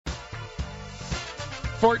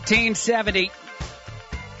1470,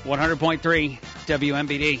 100.3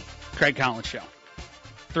 WMBD, Craig Collins Show.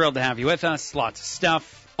 Thrilled to have you with us. Lots of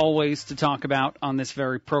stuff always to talk about on this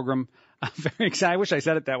very program. I'm very excited. I wish I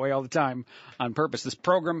said it that way all the time on purpose. This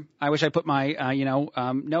program, I wish I put my,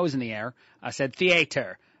 nose in the air. I said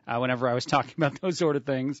theater whenever I was talking about those sort of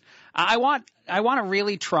things. I want to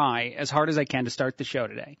really try as hard as I can to start the show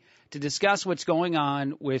today to discuss what's going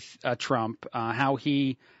on with Trump, how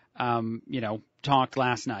he, talked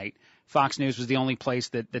last night. Fox News was the only place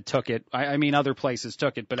that took it. I mean, other places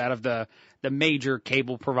took it, but out of the major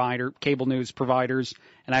cable news providers,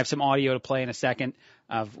 and I have some audio to play in a second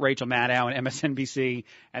of Rachel Maddow and MSNBC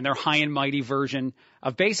and their high and mighty version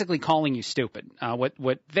of basically calling you stupid.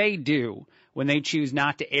 What they do when they choose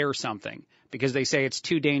not to air something because they say it's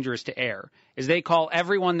too dangerous to air is they call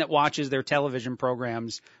everyone that watches their television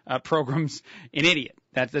programs an idiot.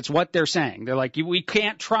 That's what they're saying. They're like, we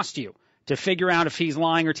can't trust you to figure out if he's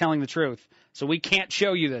lying or telling the truth. So we can't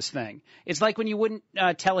show you this thing. It's like when you wouldn't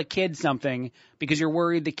tell a kid something because you're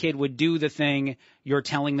worried the kid would do the thing you're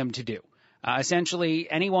telling them to do. Essentially,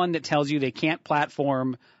 anyone that tells you they can't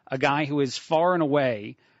platform a guy who is far and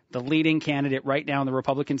away the leading candidate right now on the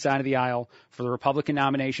Republican side of the aisle for the Republican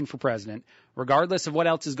nomination for president, regardless of what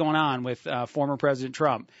else is going on with former President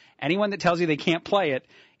Trump, anyone that tells you they can't play it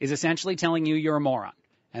is essentially telling you you're a moron.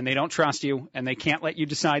 And they don't trust you, and they can't let you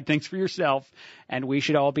decide things for yourself, and we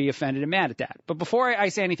should all be offended and mad at that. But before I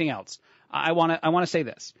say anything else, I want to say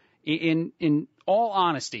this. In all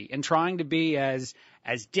honesty, and trying to be as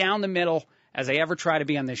down the middle as I ever try to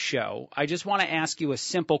be on this show, I just want to ask you a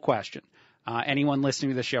simple question, anyone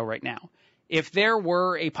listening to the show right now. If there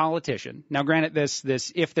were a politician, now granted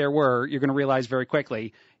this if there were, you're going to realize very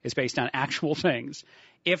quickly, is based on actual things.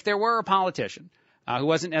 If there were a politician who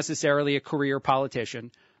wasn't necessarily a career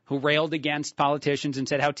politician, who railed against politicians and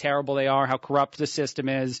said how terrible they are, how corrupt the system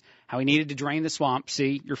is, how he needed to drain the swamp.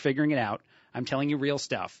 See, you're figuring it out. I'm telling you real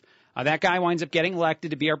stuff. That guy winds up getting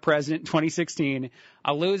elected to be our president in 2016,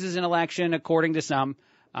 loses an election according to some,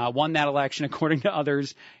 won that election according to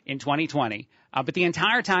others in 2020. But the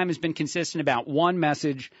entire time has been consistent about one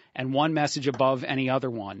message and one message above any other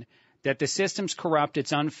one, that the system's corrupt,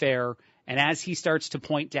 it's unfair, and as he starts to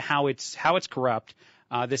point to how it's corrupt,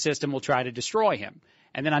 the system will try to destroy him.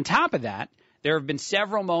 And then on top of that, there have been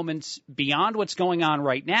several moments beyond what's going on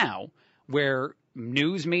right now where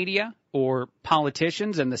news media or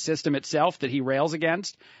politicians and the system itself that he rails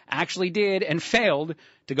against actually did and failed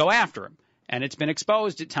to go after him. And it's been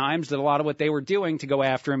exposed at times that a lot of what they were doing to go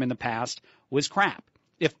after him in the past was crap.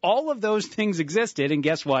 If all of those things existed, and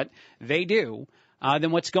guess what, they do,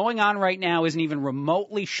 then what's going on right now isn't even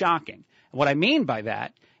remotely shocking. What I mean by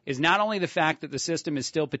that is not only the fact that the system is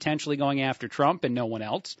still potentially going after Trump and no one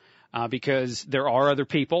else, because there are other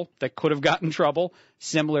people that could have gotten in trouble,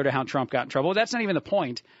 similar to how Trump got in trouble. That's not even the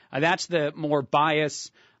point. That's the more bias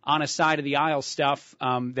on a side of the aisle stuff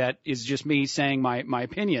that is just me saying my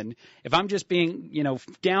opinion. If I'm just being,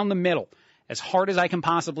 down the middle, as hard as I can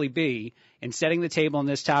possibly be in setting the table on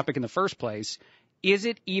this topic in the first place, is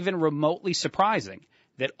it even remotely surprising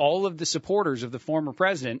that all of the supporters of the former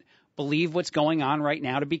president believe what's going on right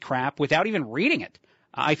now to be crap without even reading it?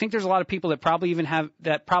 I think there's a lot of people that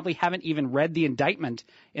probably haven't even read the indictment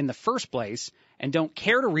in the first place and don't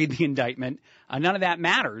care to read the indictment. None of that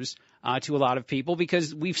matters to a lot of people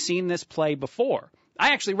because we've seen this play before.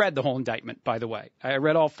 I actually read the whole indictment, by the way. I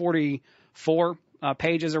read all 44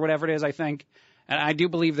 pages or whatever it is, I think. And I do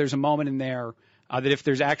believe there's a moment in there that if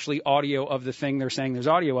there's actually audio of the thing they're saying there's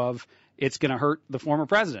audio of, it's going to hurt the former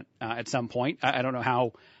president at some point. I don't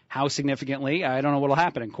know how significantly. I don't know what will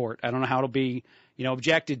happen in court. I don't know how it'll be,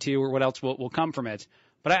 objected to or what else will come from it.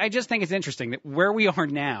 But I just think it's interesting that where we are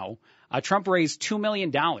now, Trump raised $2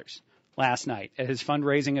 million last night at his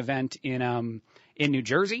fundraising event in New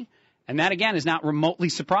Jersey. And that, again, is not remotely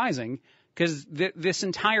surprising because this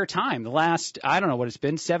entire time, the last, I don't know what it's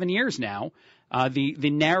been, 7 years now,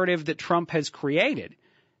 the narrative that Trump has created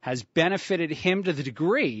has benefited him to the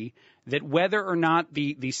degree that whether or not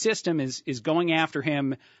the system is going after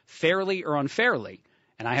him fairly or unfairly,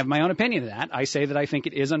 and I have my own opinion of that. I say that I think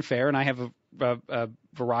it is unfair, and I have a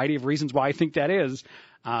variety of reasons why I think that is,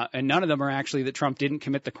 and none of them are actually that Trump didn't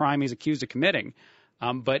commit the crime he's accused of committing.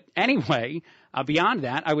 But anyway, beyond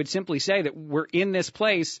that, I would simply say that we're in this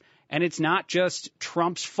place, and it's not just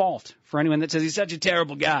Trump's fault for anyone that says he's such a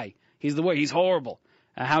terrible guy. He's horrible.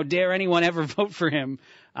 How dare anyone ever vote for him?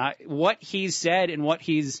 What he's said and what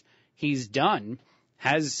he's done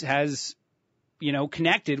has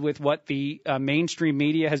connected with what the mainstream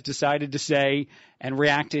media has decided to say and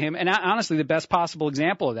react to him. And honestly, the best possible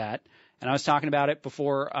example of that, and I was talking about it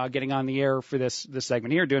before getting on the air for this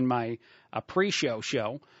segment here, doing my pre-show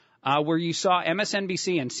show, where you saw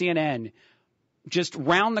MSNBC and CNN just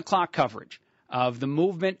round-the-clock coverage of the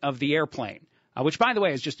movement of the airplane, which, by the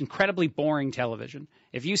way, is just incredibly boring television.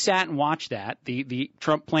 If you sat and watched that, the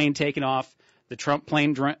Trump plane taking off, the Trump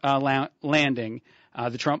plane landing,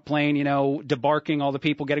 the Trump plane, debarking, all the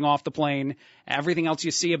people getting off the plane, everything else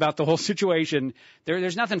you see about the whole situation,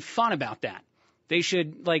 there's nothing fun about that. They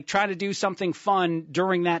should, try to do something fun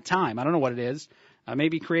during that time. I don't know what it is.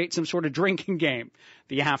 Maybe create some sort of drinking game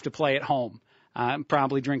that you have to play at home.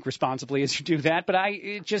 Probably drink responsibly as you do that, but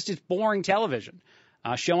it's boring television.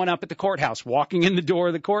 Showing up at the courthouse, walking in the door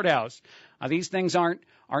of the courthouse. These things aren't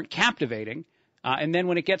captivating. And then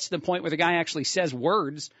when it gets to the point where the guy actually says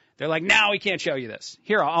words, they're like, no, we can't show you this.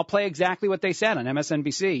 Here, I'll play exactly what they said on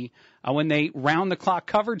MSNBC when they round-the-clock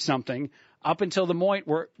covered something up until the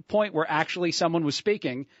point where actually someone was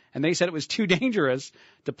speaking, and they said it was too dangerous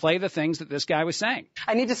to play the things that this guy was saying.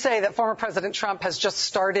 I need to say that former President Trump has just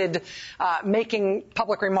started making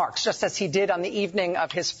public remarks, just as he did on the evening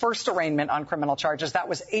of his first arraignment on criminal charges. That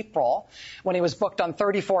was April, when he was booked on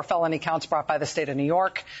 34 felony counts brought by the state of New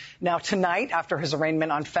York. Now, tonight, after his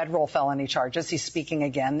arraignment on federal felony charges, he's speaking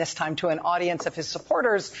again, this time to an audience of his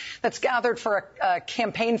supporters that's gathered for a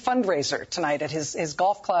campaign fundraiser tonight at his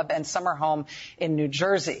golf club and summer home in New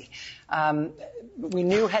Jersey. We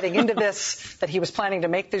knew heading into this that he was planning to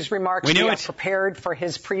make these remarks. We are prepared for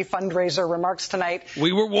his pre-fundraiser remarks tonight.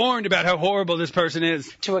 We were warned about how horrible this person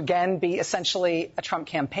is. To again be essentially a Trump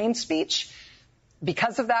campaign speech.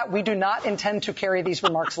 Because of that, we do not intend to carry these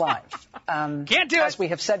remarks live. Can't do it. As we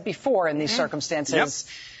have said before in these circumstances,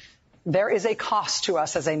 there is a cost to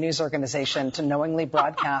us as a news organization to knowingly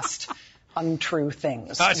broadcast untrue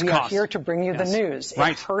things. We are here to bring you the news.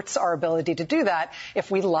 It hurts our ability to do that if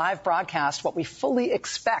we live broadcast what we fully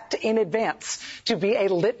expect in advance to be a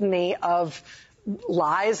litany of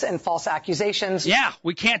lies and false accusations. Yeah,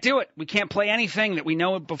 we can't do it. We can't play anything that we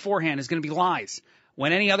know beforehand is going to be lies.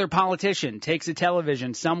 When any other politician takes a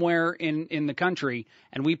television somewhere in the country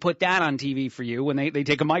and we put that on TV for you, when they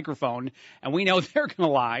take a microphone and we know they're going to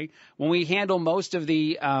lie, when we handle most of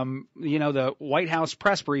the, the White House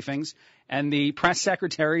press briefings and the press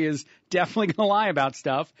secretary is definitely going to lie about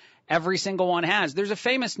stuff, every single one has. There's a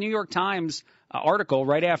famous New York Times article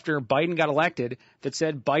right after Biden got elected that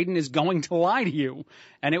said Biden is going to lie to you.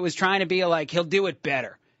 And it was trying to be like, he'll do it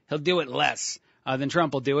better. He'll do it less. Then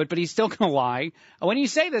Trump will do it, but he's still going to lie. When you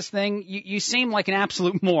say this thing, you seem like an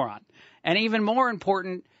absolute moron. And even more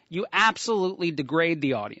important, you absolutely degrade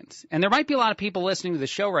the audience. And there might be a lot of people listening to the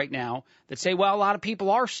show right now that say, well, a lot of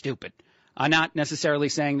people are stupid. Not necessarily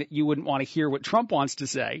saying that you wouldn't want to hear what Trump wants to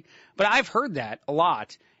say, but I've heard that a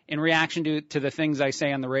lot in reaction to the things I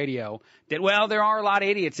say on the radio, that, well, there are a lot of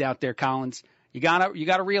idiots out there, Collins. You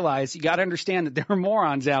gotta realize, you gotta understand that there are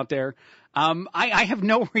morons out there. I have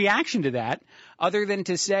no reaction to that other than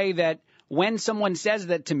to say that when someone says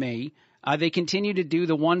that to me, they continue to do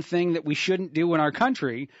the one thing that we shouldn't do in our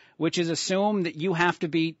country, which is assume that you have to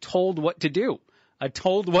be told what to do,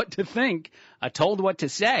 told what to think, told what to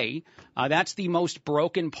say. That's the most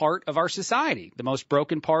broken part of our society, the most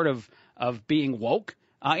broken part of being woke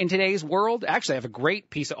in today's world. Actually, I have a great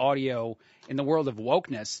piece of audio in the world of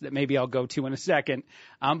wokeness that maybe I'll go to in a second.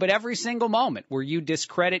 But every single moment where you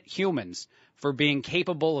discredit humans for being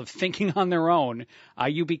capable of thinking on their own,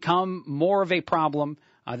 you become more of a problem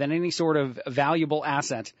than any sort of valuable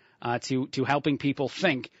asset to helping people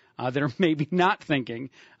think that are maybe not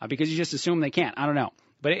thinking because you just assume they can't. I don't know.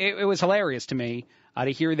 But it was hilarious to me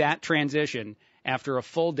to hear that transition after a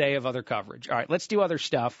full day of other coverage. All right, let's do other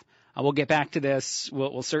stuff. We'll get back to this.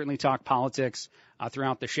 We'll certainly talk politics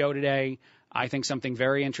throughout the show today. I think something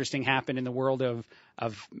very interesting happened in the world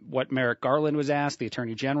of what Merrick Garland was asked, the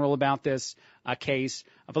Attorney General, about this case.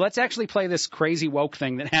 But let's actually play this crazy woke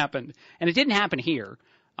thing that happened. And it didn't happen here.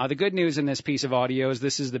 The good news in this piece of audio is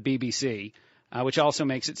this is the BBC, which also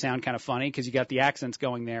makes it sound kind of funny because you got the accents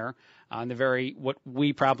going there on the what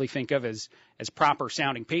we probably think of as proper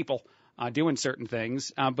sounding people doing certain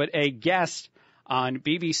things. But a guest on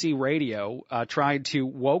BBC Radio tried to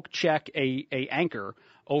woke check a anchor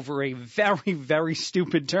over a very, very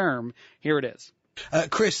stupid term. Here it is.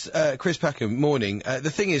 Chris Packham, morning. The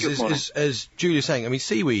thing is, as Julia's saying, I mean,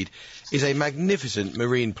 seaweed is a magnificent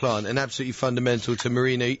marine plant and absolutely fundamental to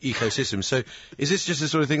marine ecosystems. So is this just the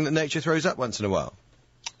sort of thing that nature throws up once in a while?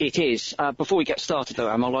 It is. Before we get started, though,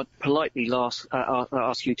 I'd politely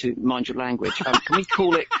ask you to mind your language. Can we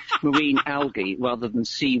call it marine algae rather than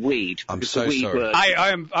seaweed. I'm so sorry.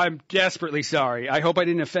 I'm desperately sorry. I hope I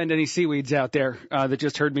didn't offend any seaweeds out there that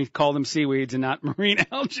just heard me call them seaweeds and not marine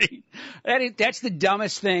algae. That's the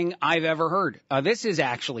dumbest thing I've ever heard. This is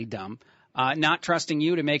actually dumb. Not trusting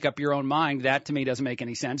you to make up your own mind, that to me doesn't make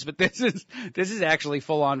any sense. But this is actually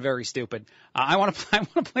full on very stupid. I want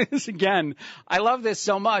to play this again. I love this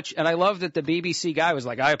so much, and I love that the BBC guy was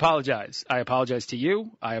like, I apologize. I apologize to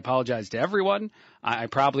you. I apologize to everyone. I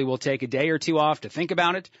probably will take a day or two off to think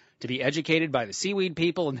about it, to be educated by the seaweed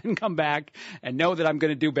people, and then come back and know that I'm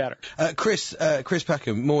going to do better. Chris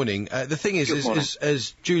Packham, morning. The thing is,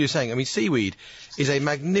 as Julia's saying, I mean, seaweed is a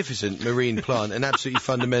magnificent marine plant and absolutely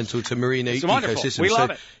fundamental to marine ecosystems. We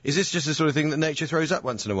love it. Is this just the sort of thing that nature throws up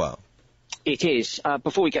once in a while? It is.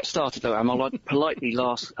 Before we get started, though, I'll politely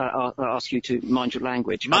ask you to mind your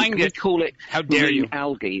language. Mind it. We call it How dare marine you.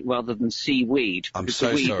 algae rather than seaweed. I'm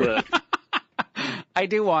so sorry. I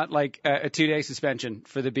do want, like, a 2-day suspension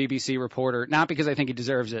for the BBC reporter, not because I think he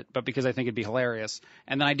deserves it, but because I think it'd be hilarious.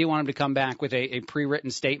 And then I do want him to come back with a pre-written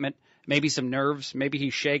statement, maybe some nerves. Maybe he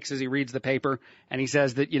shakes as he reads the paper, and he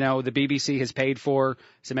says that, the BBC has paid for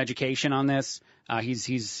some education on this.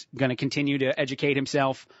 He's going to continue to educate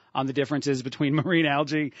himself on the differences between marine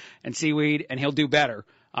algae and seaweed, and he'll do better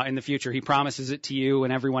in the future. He promises it to you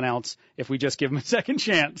and everyone else if we just give him a second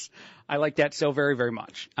chance. I like that so very, very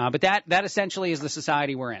much. But that essentially is the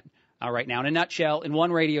society we're in right now. In a nutshell, in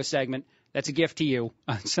one radio segment, that's a gift to you.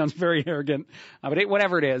 It sounds very arrogant, but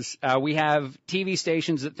whatever it is, we have TV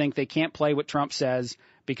stations that think they can't play what Trump says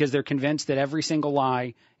because they're convinced that every single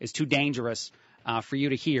lie is too dangerous for you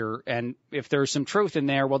to hear. And if there's some truth in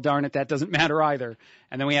there, well, darn it, that doesn't matter either.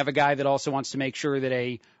 And then we have a guy that also wants to make sure that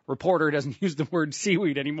a reporter doesn't use the word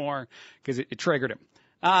seaweed anymore because it triggered him.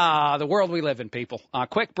 The world we live in, people.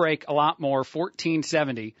 Quick break, a lot more.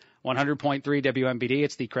 1470, 100.3 WMBD.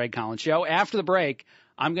 It's the Craig Collins Show. After the break,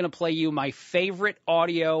 I'm going to play you my favorite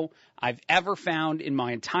audio I've ever found in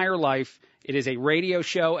my entire life. It is a radio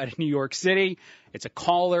show at New York City. It's a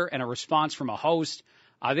caller and a response from a host.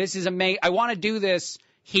 This is amazing. I want to do this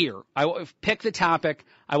here. I pick the topic.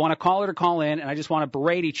 I want a caller to call in, and I just want to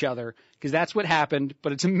berate each other because that's what happened.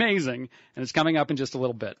 But it's amazing, and it's coming up in just a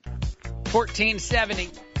little bit. 1470,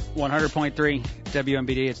 100.3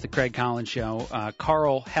 WMBD. It's the Craig Collins Show.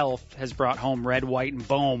 Carl Health has brought home Red, White, and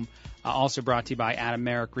Bohm. Also brought to you by Adam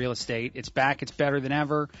Merrick Real Estate. It's back. It's better than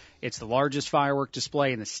ever. It's the largest firework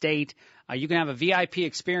display in the state. You can have a VIP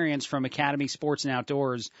experience from Academy Sports and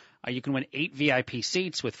Outdoors. You can win 8 VIP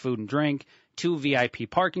seats with food and drink, 2 VIP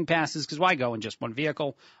parking passes, because why go in just one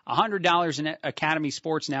vehicle, $100 in Academy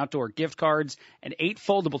Sports and Outdoor gift cards, and 8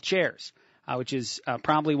 foldable chairs, which is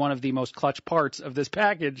probably one of the most clutch parts of this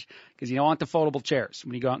package, because you don't want the foldable chairs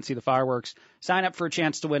when you go out and see the fireworks. Sign up for a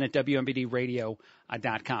chance to win at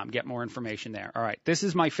WMBDradio.com. Get more information there. All right, this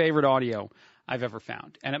is my favorite audio I've ever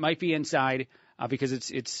found, and it might be inside because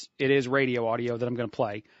it is radio audio that I'm going to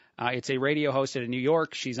play. It's a radio hosted in New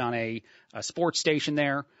York. She's on a sports station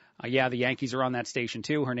there. The Yankees are on that station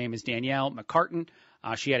too. Her name is Danielle McCartan.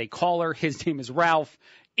 She had a caller. His name is Ralph.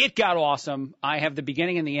 It got awesome. I have the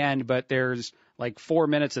beginning and the end, but there's like 4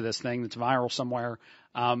 minutes of this thing that's viral somewhere.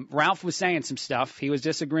 Ralph was saying some stuff. He was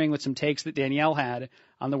disagreeing with some takes that Danielle had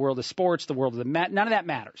on the world of sports, the world of the Met. None of that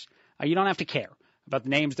matters. You don't have to care about the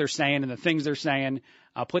names they're saying and the things they're saying.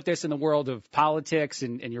 Put this in the world of politics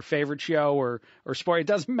and your favorite show or sport. It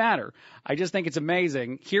doesn't matter. I just think it's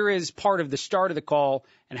amazing. Here is part of the start of the call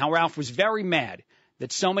and how Ralph was very mad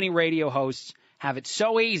that so many radio hosts have it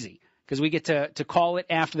so easy because we get to call it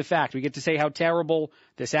after the fact. We get to say how terrible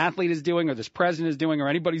this athlete is doing or this president is doing or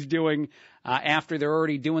anybody's doing after they're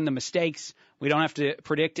already doing the mistakes. We don't have to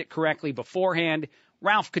predict it correctly beforehand.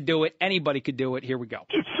 Ralph could do it. Anybody could do it. Here we go.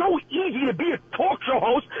 It's so easy to be a talk show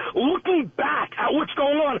host looking back at what's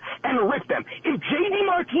going on and rip them. If J.D.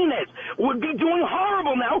 Martinez would be doing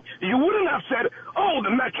horrible now, you wouldn't have said, oh, the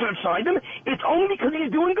Mets should have signed him. It's only because he's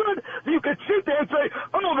doing good. You could sit there and say,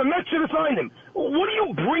 oh, the Mets should have signed him. What are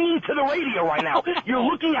you bringing to the radio right now? You're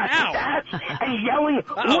looking at stats and yelling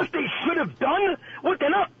what they should have done? What, they're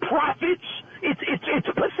not prophets? It's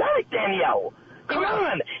pathetic, Danielle. Come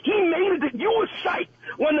on. He made it. You were psyched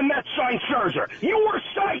when the Mets signed Scherzer. You were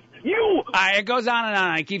psyched. It goes on and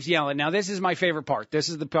on. He keeps yelling. Now, this is my favorite part. This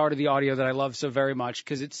is the part of the audio that I love so very much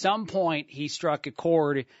because at some point he struck a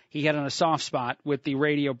chord he had on a soft spot with the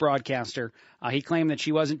radio broadcaster. He claimed that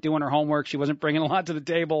she wasn't doing her homework. She wasn't bringing a lot to the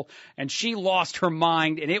table, and she lost her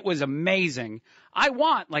mind, and it was amazing. I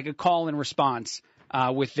want like a call and response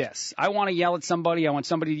with this. I want to yell at somebody. I want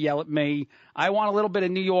somebody to yell at me. I want a little bit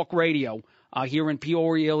of New York radio here in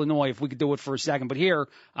Peoria, Illinois, if we could do it for a second. But here,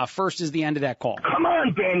 first is the end of that call. Come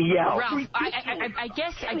on, Danielle. Ralph, I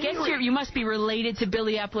guess you must be related to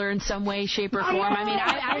Billy Epler in some way, shape, or form. I mean,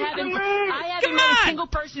 I haven't met a single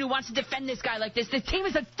person who wants to defend this guy like this. This team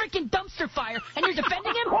is a freaking dumpster fire, and you're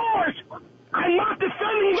defending him? Of course. I'm not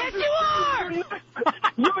defending him. Yes, you are.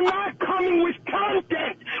 You're not coming with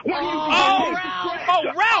content.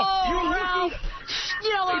 Ralph.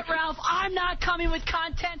 You know what, Ralph? I'm not coming with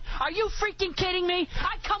content. Are you freaking kidding me?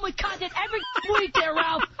 I come with content every week there,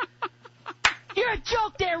 Ralph. You're a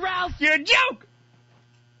joke there, Ralph. You're a joke.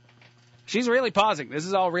 She's really pausing. This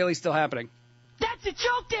is all really still happening. That's a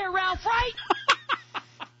joke there, Ralph, right?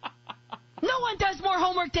 No one does more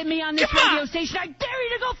homework than me on this radio station. I dare you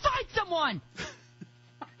to go find someone.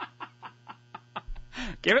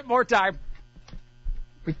 Give it more time.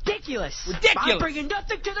 Ridiculous. Ridiculous. I'm bringing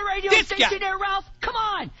nothing to the radio station there, Ralph. Come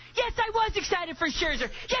on. Yes, I was excited for Scherzer.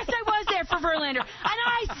 Yes, I was there for Verlander. And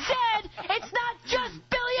I said it's not just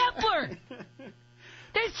Billy Epler.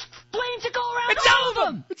 There's flames that go around all of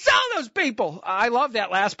them. It's all those people. I love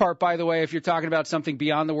that last part, by the way, if you're talking about something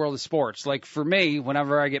beyond the world of sports. Like, for me,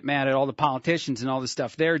 whenever I get mad at all the politicians and all the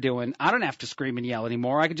stuff they're doing, I don't have to scream and yell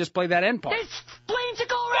anymore. I can just play that end part. There's flames that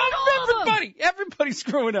go around all of them. Everybody's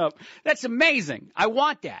screwing up. That's amazing. I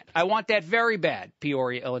want that. I want that very bad,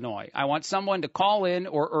 Peoria, Illinois. I want someone to call in,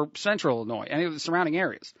 or Central Illinois, any of the surrounding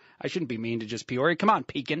areas. I shouldn't be mean to just Peoria. Come on,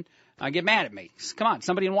 Pekin. Get mad at me. Come on,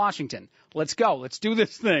 somebody in Washington. Let's go. Let's do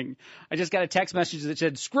this thing. I just got a text message that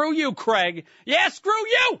said, screw you, Craig. Yeah, screw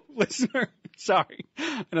you, listener. Sorry.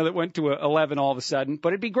 I know that went to 11 all of a sudden, but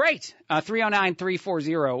it'd be great.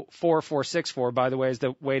 309-340-4464, by the way, is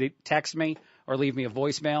the way to text me or leave me a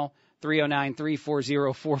voicemail.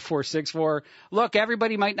 309-340-4464. Look,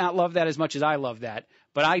 everybody might not love that as much as I love that,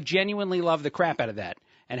 but I genuinely love the crap out of that.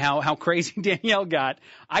 And how crazy Danielle got.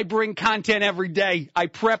 I bring content every day. I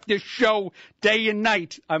prep this show day and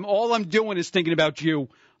night. All I'm doing is thinking about you,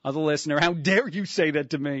 the listener. How dare you say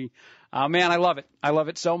that to me? Man, I love it. I love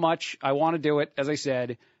it so much. I want to do it. As I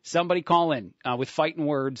said, somebody call in with fighting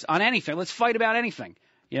words on anything. Let's fight about anything.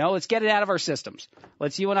 Let's get it out of our systems.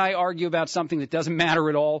 Let's you and I argue about something that doesn't matter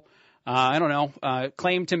at all. I don't know,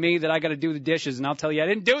 claim to me that I got to do the dishes, and I'll tell you I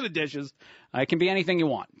didn't do the dishes. It can be anything you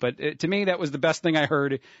want. But to me, that was the best thing I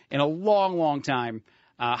heard in a long, long time.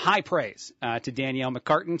 High praise to Danielle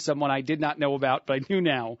McCartan, someone I did not know about, but I knew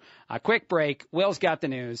now. Quick break. Will's got the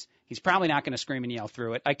news. He's probably not going to scream and yell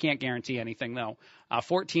through it. I can't guarantee anything, though.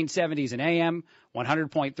 1470 is an AM,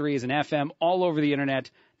 100.3 is an FM, all over the Internet,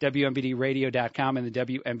 WMBDradio.com and the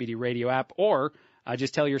WMBD Radio app, or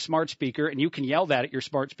just tell your smart speaker, and you can yell that at your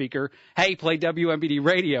smart speaker, hey, play WMBD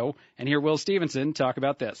Radio, and hear Will Stevenson talk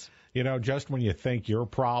about this. Just when you think your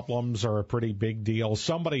problems are a pretty big deal,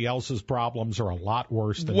 somebody else's problems are a lot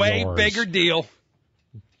worse than yours. Way bigger deal.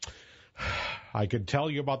 I could tell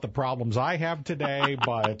you about the problems I have today,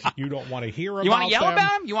 but you don't want to hear about them. You want to yell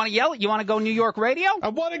about them? You want to yell? You want to go New York radio? I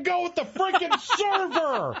want to go with the freaking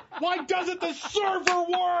server. Why doesn't the server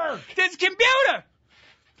work? This computer.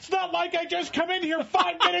 It's not like I just come in here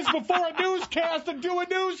 5 minutes before a newscast and do a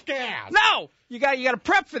newscast. No, you got to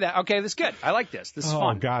prep for that. Okay, that's good. I like this. This is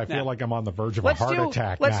fun. Oh God, I feel like I'm on the verge of a heart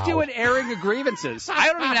attack now. Let's do an airing of grievances. I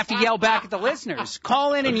don't even have to yell back at the listeners.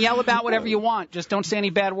 Call in and yell about whatever you want. Just don't say any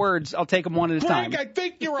bad words. I'll take them one at a time. Greg, I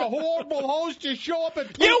think you're a horrible host. You show up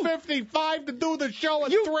at 3:55 to do the show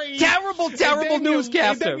at 3. Terrible newscaster.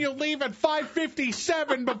 And then you leave at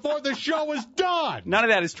 5:57 before the show is done. None of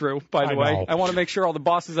that is true, by the way. I want to make sure all the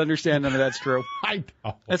bosses understand none of that's true. I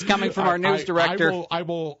know. That's coming from our news director. I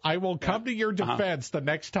will come to your defense the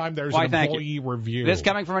next time there's an employee review. This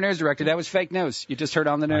coming from our news director. That was fake news. You just heard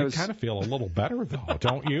on the news. I kind of feel a little better, though,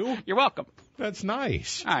 don't you? You're welcome. That's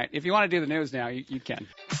nice. All right. If you want to do the news now, you can.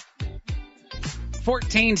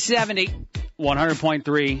 1470,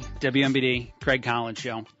 100.3 WMBD, Craig Collins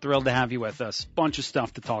Show. Thrilled to have you with us. Bunch of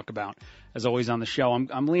stuff to talk about, as always, on the show.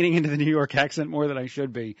 I'm leaning into the New York accent more than I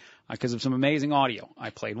should be because of some amazing audio.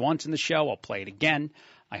 I played once in the show. I'll play it again.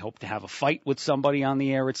 I hope to have a fight with somebody on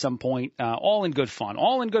the air at some point. All in good fun.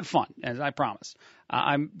 All in good fun, as I promise.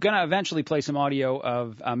 I'm going to eventually play some audio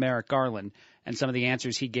of Merrick Garland and some of the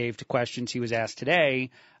answers he gave to questions he was asked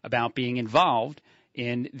today about being involved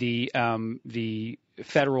in the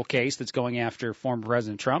federal case that's going after former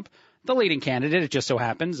President Trump, the leading candidate, it just so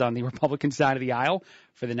happens, on the Republican side of the aisle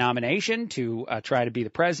for the nomination to try to be the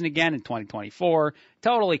president again in 2024.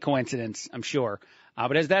 Totally coincidence, I'm sure.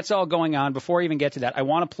 But as that's all going on, before I even get to that, I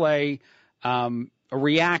want to play a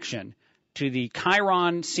reaction to the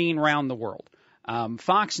Chiron seen around the world.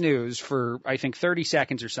 Fox News, for I think 30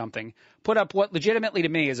 seconds or something, put up what legitimately to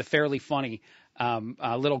me is a fairly funny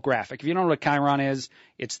little graphic. If you don't know what Chiron is,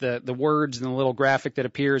 it's the words and the little graphic that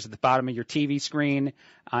appears at the bottom of your TV screen.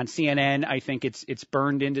 On CNN, I think it's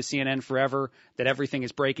burned into CNN forever that everything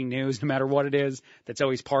is breaking news, no matter what it is. That's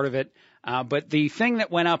always part of it. But the thing that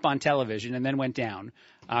went up on television and then went down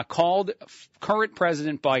called current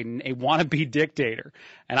President Biden a wannabe dictator.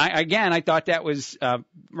 And I thought that was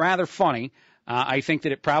rather funny. I think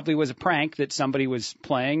that it probably was a prank that somebody was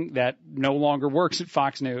playing that no longer works at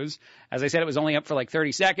Fox News. As I said, it was only up for like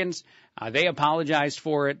 30 seconds. They apologized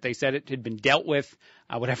for it. They said it had been dealt with,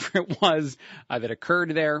 whatever it was that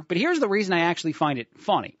occurred there. But here's the reason I actually find it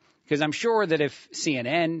funny, because I'm sure that if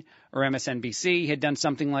CNN or MSNBC had done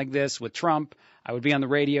something like this with Trump, I would be on the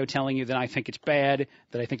radio telling you that I think it's bad,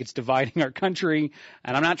 that I think it's dividing our country.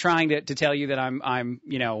 And I'm not trying to tell you that I'm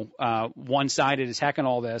one-sided as heck in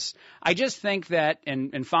all this. I just think that,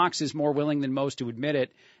 and Fox is more willing than most to admit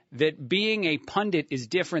it, that being a pundit is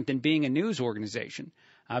different than being a news organization.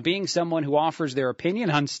 Being someone who offers their opinion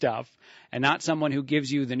on stuff and not someone who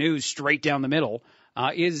gives you the news straight down the middle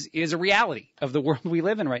is a reality of the world we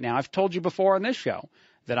live in right now. I've told you before on this show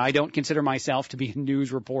that I don't consider myself to be a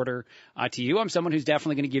news reporter to you. I'm someone who's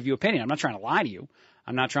definitely going to give you opinion. I'm not trying to lie to you.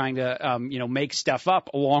 I'm not trying to, make stuff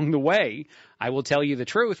up along the way. I will tell you the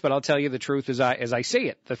truth, but I'll tell you the truth as I see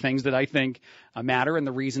it, the things that I think matter and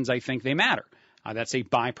the reasons I think they matter. That's a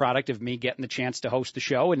byproduct of me getting the chance to host the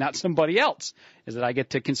show and not somebody else, is that I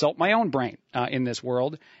get to consult my own brain in this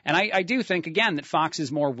world. And I do think, again, that Fox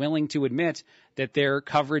is more willing to admit that their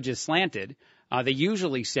coverage is slanted. They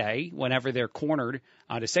usually say, whenever they're cornered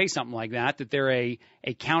to say something like that they're a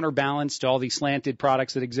counterbalance to all these slanted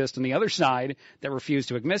products that exist on the other side that refuse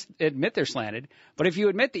to admit they're slanted. But if you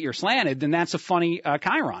admit that you're slanted, then that's a funny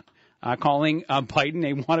Chiron. Calling Biden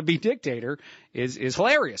a wannabe dictator is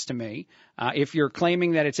hilarious to me. If you're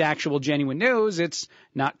claiming that it's actual genuine news, it's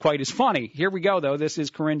not quite as funny. Here we go, though. This is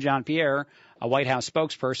Karine Jean-Pierre, a White House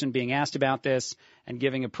spokesperson, being asked about this and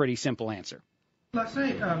giving a pretty simple answer. Last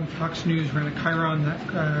night, Fox News ran a Chiron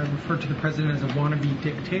that referred to the president as a wannabe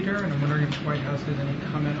dictator, and I'm wondering if the White House has any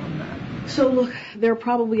comment on that. So, look, there are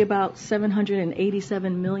probably about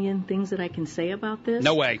 787 million things that I can say about this.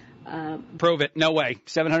 No way. Prove it. No way.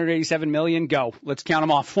 787 million. Go. Let's count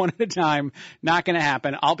them off one at a time. Not going to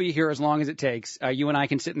happen. I'll be here as long as it takes. You and I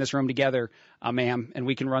can sit in this room together, ma'am, and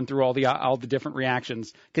we can run through all the different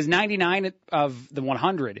reactions. Because 99 of the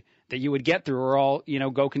 100 that you would get through are all,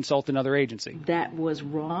 go consult another agency. That was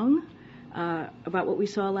wrong about what we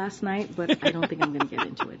saw last night, but I don't think I'm going to get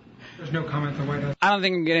into it. There's no comment on the White House. I don't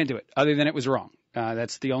think I'm going to get into it, other than it was wrong.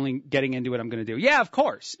 That's the only getting into it I'm going to do. Yeah, of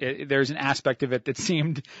course. There's an aspect of it that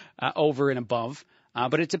seemed over and above,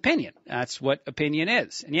 but it's opinion. That's what opinion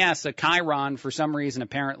is. And yes, a Chiron for some reason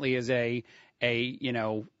apparently is a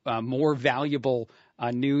more valuable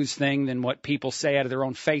news thing than what people say out of their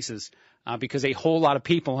own faces. Because a whole lot of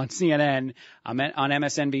people on CNN, on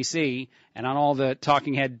MSNBC, and on all the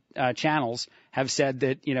talking head channels have said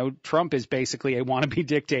that, Trump is basically a wannabe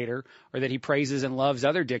dictator, or that he praises and loves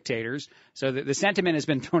other dictators. So the sentiment has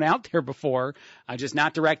been thrown out there before, just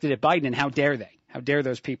not directed at Biden. And how dare they? How dare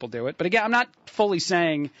those people do it? But again, I'm not fully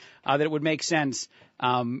saying that it would make sense,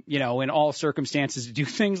 in all circumstances to do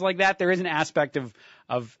things like that. There is an aspect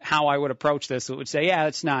of how I would approach this that would say, yeah,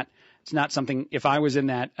 it's not something, if I was in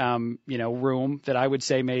that, room, that I would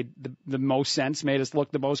say made the most sense, made us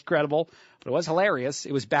look the most credible. But it was hilarious.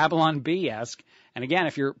 It was Babylon Bee-esque. And again,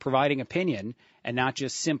 if you're providing opinion and not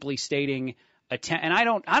just simply stating and I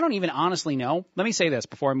don't even honestly know. Let me say this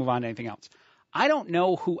before I move on to anything else. I don't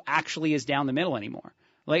know who actually is down the middle anymore.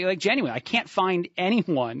 Like genuinely, I can't find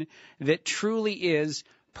anyone that truly is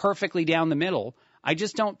perfectly down the middle. I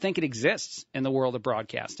just don't think it exists in the world of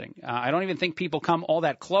broadcasting. I don't even think people come all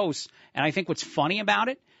that close. And I think what's funny about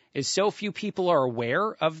it is so few people are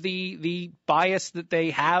aware of the bias that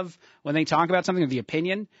they have when they talk about something, or the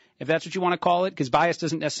opinion, if that's what you want to call it, because bias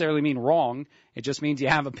doesn't necessarily mean wrong. It just means you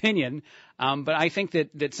have opinion. But I think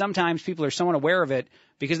that sometimes people are so unaware of it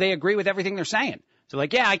because they agree with everything they're saying. So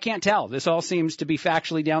like, yeah, I can't tell. This all seems to be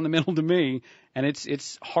factually down the middle to me. And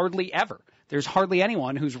it's hardly ever. There's hardly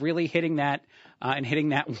anyone who's really hitting that and hitting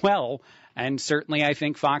that well. And certainly I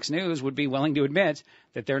think Fox News would be willing to admit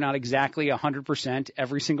that they're not exactly 100%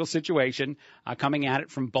 every single situation coming at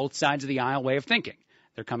it from both sides of the aisle way of thinking.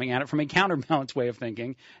 They're coming at it from a counterbalance way of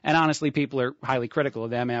thinking. And honestly, people are highly critical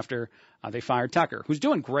of them after they fired Tucker, who's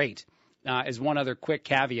doing great. As one other quick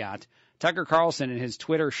caveat, Tucker Carlson in his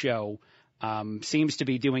Twitter show seems to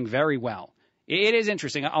be doing very well it is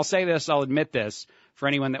interesting. I'll say this, I'll admit this, for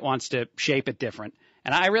anyone that wants to shape it different.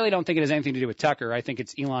 And I really don't think it has anything to do with Tucker. I think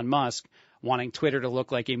it's Elon Musk wanting Twitter to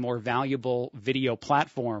look like a more valuable video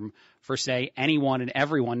platform for, say, anyone and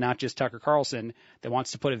everyone, not just Tucker Carlson, that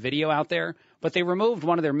wants to put a video out there. But they removed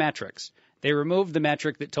one of their metrics. They removed the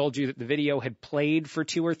metric that told you that the video had played for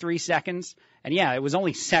 2 or 3 seconds. And yeah, it was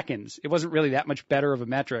only seconds. It wasn't really that much better of a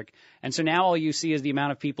metric. And so now all you see is the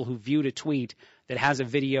amount of people who viewed a tweet that has a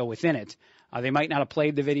video within it. They might not have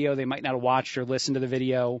played the video. They might not have watched or listened to the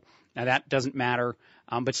video. Now, that doesn't matter.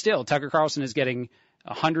 But still, Tucker Carlson is getting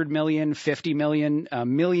 100 million, 50 million,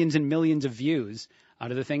 millions and millions of views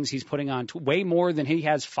to the things he's putting on, way more than he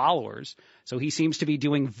has followers. So he seems to be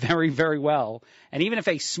doing very, very well. And even if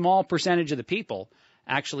a small percentage of the people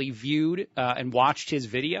actually viewed and watched his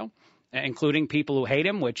video, including people who hate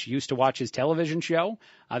him, which used to watch his television show,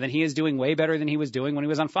 then he is doing way better than he was doing when he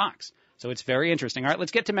was on Fox. So it's very interesting. All right,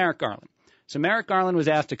 let's get to Merrick Garland. So Merrick Garland was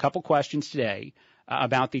asked a couple questions today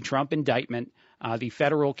about the Trump indictment, the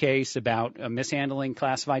federal case about mishandling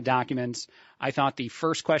classified documents. I thought the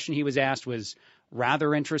first question he was asked was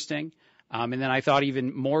rather interesting. And then I thought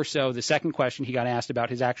even more so the second question he got asked about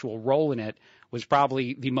his actual role in it was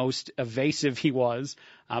probably the most evasive he was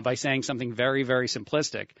by saying something very, very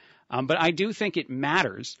simplistic. But I do think it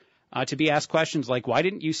matters to be asked questions like, why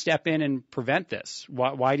didn't you step in and prevent this?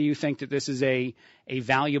 Why do you think that this is a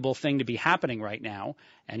valuable thing to be happening right now?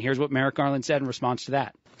 And here's what Merrick Garland said in response to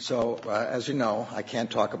that. So, as you know, I can't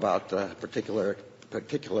talk about the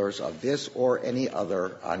particulars of this or any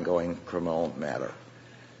other ongoing criminal matter.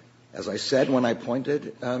 As I said when I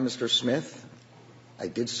appointed Mr. Smith, I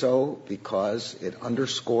did so because it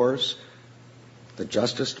underscores the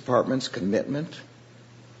Justice Department's commitment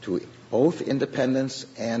to both independence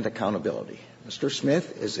and accountability. Mr.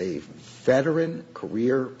 Smith is a veteran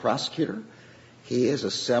career prosecutor. He has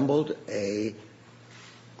assembled a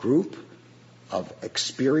group of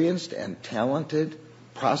experienced and talented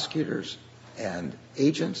prosecutors and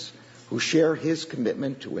agents who share his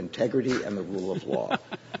commitment to integrity and the rule of law.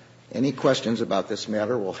 Any questions about this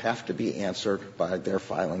matter will have to be answered by their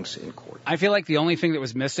filings in court. I feel like the only thing that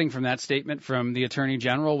was missing from that statement from the Attorney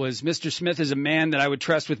General was Mr. Smith is a man that I would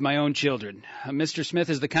trust with my own children. Mr. Smith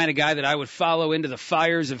is the kind of guy that I would follow into the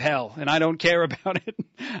fires of hell, and I don't care about it.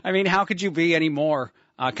 I mean, how could you be any more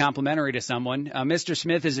complimentary to someone? Mr.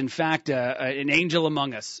 Smith is, in fact, an angel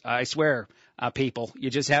among us. I swear, people. You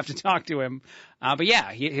just have to talk to him. But,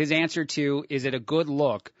 yeah, his answer to, is it a good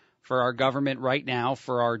look for our government right now,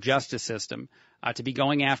 for our justice system, to be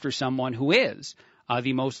going after someone who is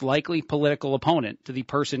the most likely political opponent to the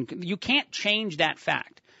person. You can't change that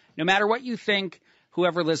fact. No matter what you think,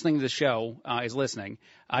 whoever listening to the show is listening,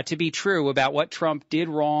 to be true about what Trump did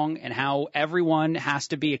wrong and how everyone has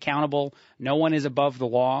to be accountable. No one is above the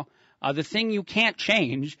law. The thing you can't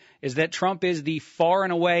change is that Trump is the far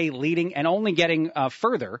and away leading and only getting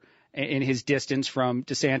further in his distance from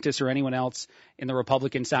DeSantis or anyone else in the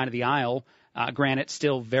Republican side of the aisle. Granted,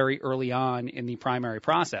 still very early on in the primary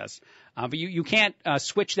process. But you can't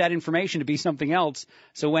switch that information to be something else.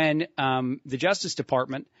 So when the Justice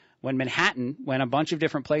Department, when Manhattan, when a bunch of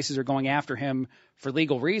different places are going after him for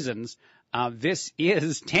legal reasons, this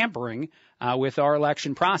is tampering with our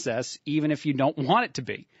election process, even if you don't want it to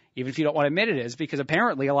be, even if you don't want to admit it is, because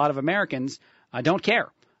apparently a lot of Americans don't care.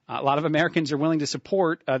 A lot of Americans are willing to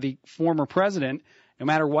support the former president, no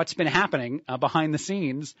matter what's been happening behind the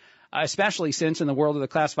scenes, especially since in the world of the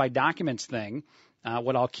classified documents thing,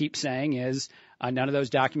 what I'll keep saying is none of those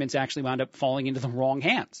documents actually wound up falling into the wrong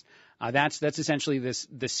hands. That's essentially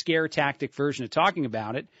the scare tactic version of talking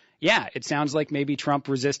about it. Yeah, it sounds like maybe Trump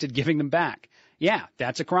resisted giving them back. Yeah,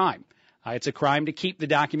 that's a crime. It's a crime to keep the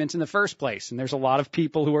documents in the first place, and there's a lot of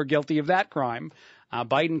people who are guilty of that crime.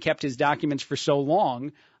 Biden kept his documents for so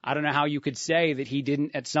long. I don't know how you could say that he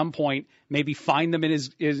didn't at some point maybe find them in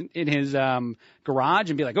his garage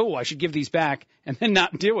and be like, oh, I should give these back, and then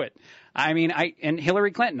not do it. I mean, and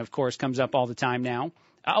Hillary Clinton, of course, comes up all the time now.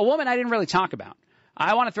 A woman I didn't really talk about.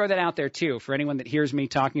 I want to throw that out there, too, for anyone that hears me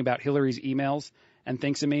talking about Hillary's emails and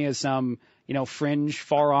thinks of me as some, fringe,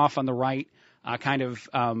 far off on the right kind of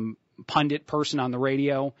pundit person on the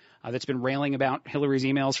radio that's been railing about Hillary's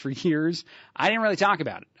emails for years. I didn't really talk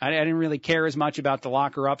about it. I didn't really care as much about the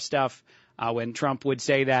lock her up stuff when Trump would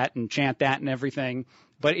say that and chant that and everything.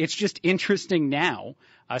 But it's just interesting now,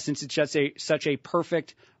 since it's just such a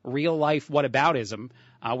perfect real-life whataboutism,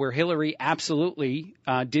 where Hillary absolutely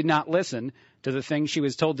did not listen to the things she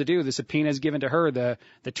was told to do. The subpoenas given to her, the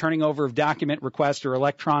turning over of document requests or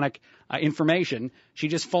electronic information, she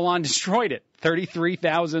just full-on destroyed it.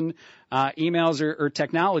 33,000 emails or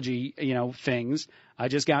technology, things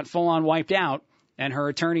just got full-on wiped out, and her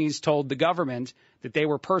attorneys told the government that they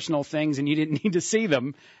were personal things and you didn't need to see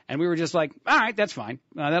them. And we were just like, all right, that's fine.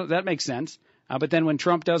 That makes sense. But then when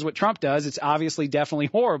Trump does what Trump does, it's obviously definitely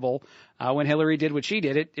horrible. When Hillary did what she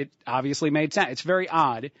did, it obviously made sense. It's very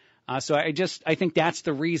odd. So I think that's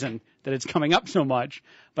the reason that it's coming up so much.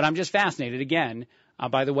 But I'm just fascinated, again,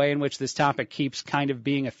 by the way in which this topic keeps kind of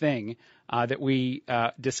being a thing that we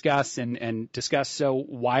discuss and discuss so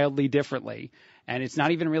wildly differently. And it's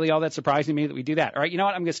not even really all that surprising to me that we do that. All right, you know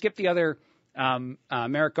what? I'm going to skip the other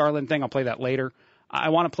Merrick Garland thing. I'll play that later. I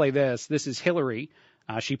want to play this. This is Hillary.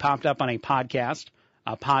 She popped up on a podcast,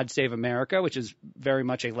 Pod Save America, which is very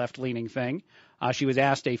much a left-leaning thing. She was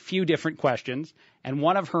asked a few different questions, and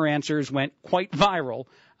one of her answers went quite viral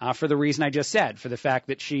for the reason I just said, for the fact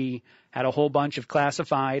that she had a whole bunch of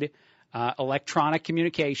classified electronic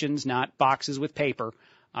communications, not boxes with paper,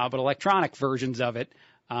 but electronic versions of it,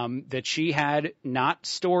 that she had not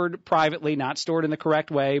stored privately, not stored in the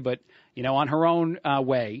correct way, but, on her own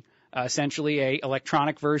way, essentially a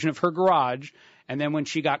electronic version of her garage. And then when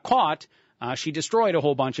she got caught, she destroyed a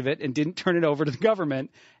whole bunch of it and didn't turn it over to the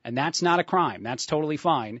government. And that's not a crime. That's totally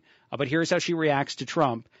fine. But here's how she reacts to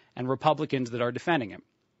Trump and Republicans that are defending him.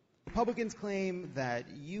 Republicans claim that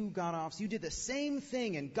you did the same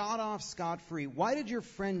thing and got off scot-free. Why did your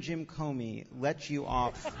friend Jim Comey let you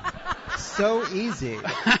off so easy?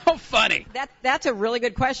 How funny. That's a really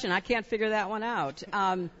good question. I can't figure that one out.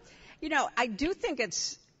 I do think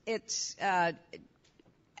it's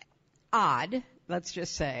odd, let's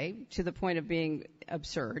just say, to the point of being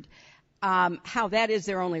absurd, how that is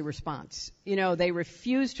their only response. They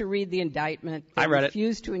refuse to read the indictment. They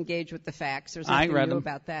refuse to engage with the facts. There's nothing new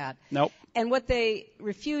about that. Nope. And what they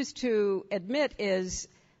refuse to admit is,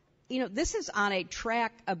 this is on a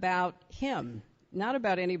track about him, not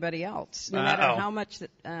about anybody else. No matter how much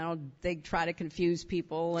they try to confuse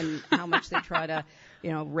people and how much they try to,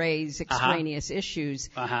 raise extraneous issues.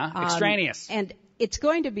 Extraneous. And it's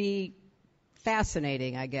going to be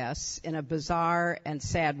fascinating, I guess, in a bizarre and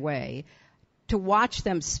sad way, to watch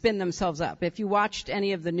them spin themselves up. If you watched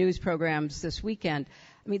any of the news programs this weekend,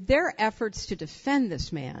 their efforts to defend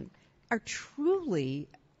this man are truly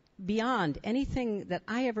beyond anything that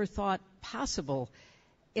I ever thought possible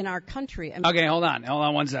in our country. Okay, hold on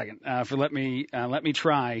 1 second. Let me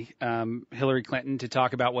try Hillary Clinton to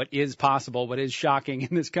talk about what is possible, what is shocking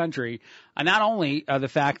in this country. Not only the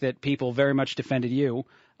fact that people very much defended you.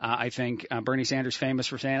 I think Bernie Sanders famous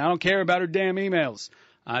for saying, I don't care about her damn emails,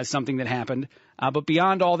 something that happened. But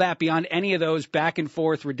beyond all that, beyond any of those back and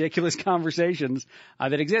forth ridiculous conversations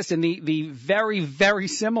that exist, and the very, very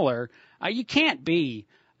similar, you can't be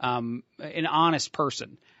an honest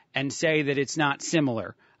person and say that it's not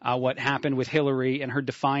similar. What happened with Hillary and her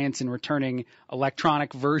defiance in returning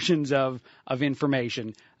electronic versions of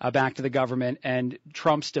information back to the government, and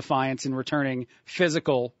Trump's defiance in returning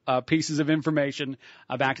physical pieces of information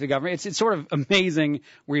back to the government. It's sort of amazing.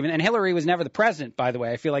 And Hillary was never the president, by the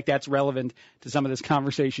way. I feel like that's relevant to some of this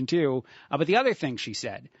conversation too. But the other thing she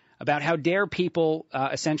said about how dare people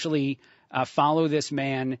essentially follow this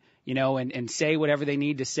man, and say whatever they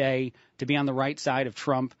need to say to be on the right side of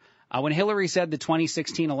Trump. When Hillary said the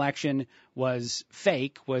 2016 election was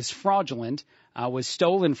fake, was fraudulent, was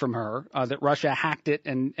stolen from her, that Russia hacked it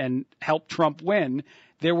and helped Trump win,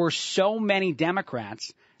 there were so many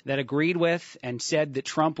Democrats that agreed with and said that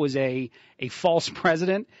Trump was a false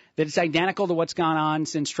president, that it's identical to what's gone on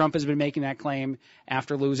since Trump has been making that claim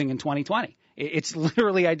after losing in 2020. It's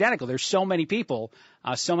literally identical. There's so many people,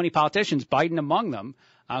 so many politicians, Biden among them,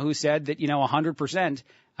 who said that, 100%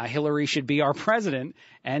 Hillary should be our president,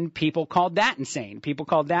 and people called that insane. People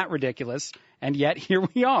called that ridiculous, and yet here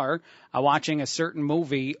we are watching a certain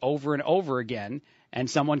movie over and over again, and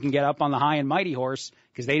someone can get up on the high and mighty horse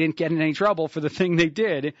because they didn't get in any trouble for the thing they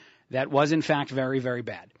did that was, in fact, very, very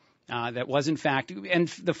bad. That was, in fact, and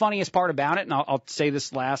the funniest part about it, and I'll say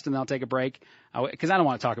this last and then I'll take a break, because I don't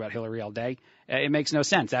want to talk about Hillary all day. It makes no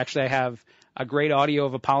sense. Actually, I have a great audio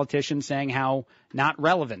of a politician saying how not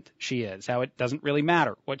relevant she is, how it doesn't really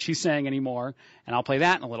matter what she's saying anymore, and I'll play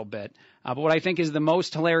that in a little bit. But what I think is the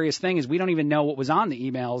most hilarious thing is we don't even know what was on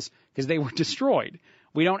the emails because they were destroyed.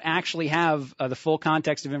 We don't actually have the full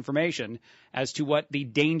context of information as to what the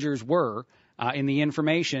dangers were in the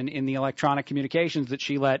information in the electronic communications that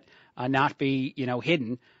she let not be,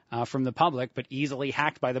 hidden from the public, but easily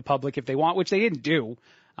hacked by the public if they want, which they didn't do,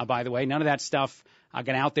 by the way. None of that stuff got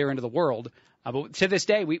out there into the world. But to this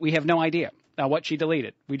day, we have no idea what she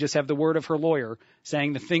deleted. We just have the word of her lawyer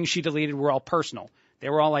saying the things she deleted were all personal. They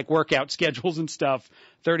were all like workout schedules and stuff.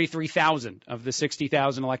 33,000 of the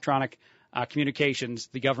 60,000 electronic communications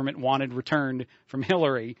the government wanted returned from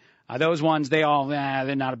Hillary. Those ones, they're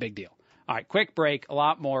not a big deal. All right, quick break. A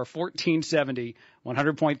lot more. 1470,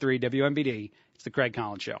 100.3 WMBD. It's the Craig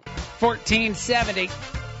Collins Show. 1470,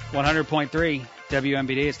 100.3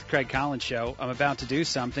 WMBD. It's the Craig Collins Show. I'm about to do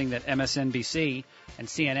something that MSNBC and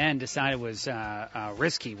CNN decided was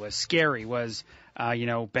risky, was scary, was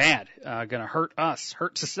bad, going to hurt us,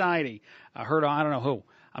 hurt society, hurt I don't know who.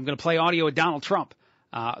 I'm going to play audio of Donald Trump,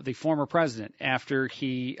 the former president, after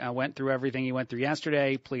he went through everything he went through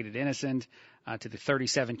yesterday, pleaded innocent to the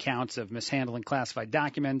 37 counts of mishandling classified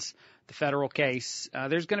documents, the federal case.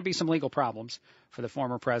 There's going to be some legal problems for the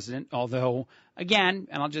former president, although, again,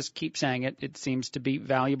 and I'll just keep saying it, it seems to be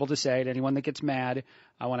valuable to say to anyone that gets mad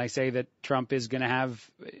when I say that Trump is going to have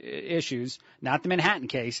issues. Not the Manhattan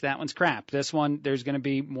case. That one's crap. This one, there's going to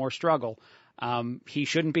be more struggle. He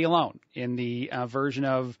shouldn't be alone in the version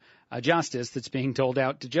of justice that's being doled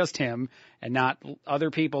out to just him and not other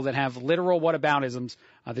people that have literal whataboutisms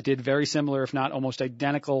that did very similar, if not almost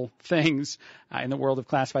identical things in the world of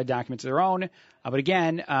classified documents of their own. But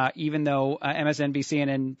again, even though MSNBC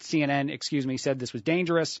and CNN, said this was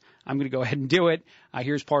dangerous, I'm going to go ahead and do it.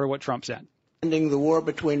 Here's part of what Trump said. Ending the war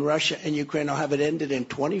between Russia and Ukraine, I'll have it ended in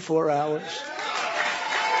 24 hours.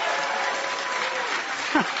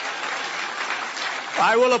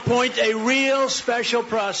 I will appoint a real special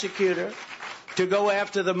prosecutor to go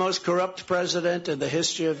after the most corrupt president in the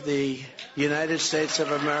history of the United States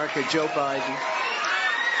of America, Joe Biden,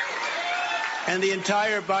 and the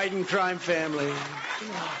entire Biden crime family.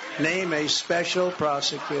 Name a special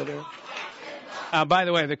prosecutor. By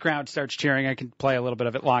the way, the crowd starts cheering. I can play a little bit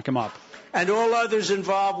of it. Lock him up. And all others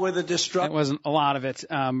involved with the destruction. It wasn't a lot of it.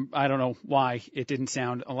 I don't know why it didn't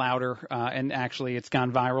sound louder. And actually, it's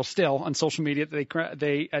gone viral still on social media. They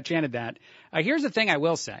chanted that. Here's the thing I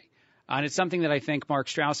will say, and it's something that I think Mark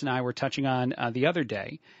Strauss and I were touching on the other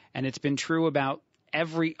day, and it's been true about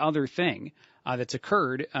every other thing that's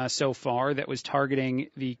occurred so far that was targeting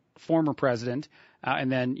the former president and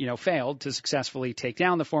then, failed to successfully take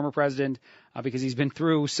down the former president because he's been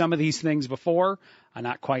through some of these things before,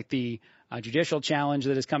 not quite the judicial challenge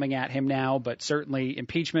that is coming at him now, but certainly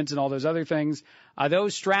impeachments and all those other things.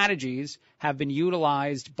 Those strategies have been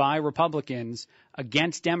utilized by Republicans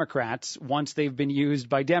against Democrats once they've been used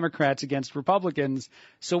by Democrats against Republicans.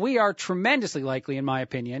 So we are tremendously likely, in my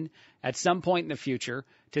opinion, at some point in the future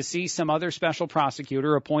to see some other special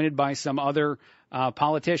prosecutor appointed by some other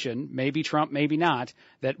politician, maybe Trump, maybe not,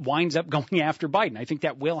 that winds up going after Biden. I think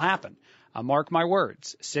that will happen. Mark my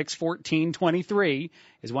words, 6/14/23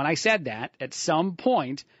 is when I said that. At some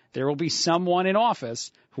point, there will be someone in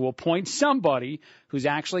office who will appoint somebody who's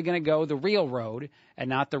actually going to go the real road and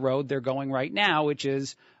not the road they're going right now, which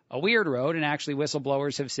is a weird road. And actually,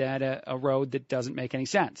 whistleblowers have said a road that doesn't make any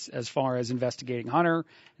sense as far as investigating Hunter,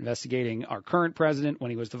 investigating our current president when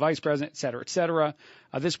he was the vice president, et cetera, et cetera.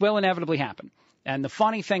 This will inevitably happen. And the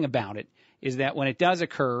funny thing about it is that when it does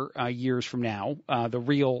occur years from now, the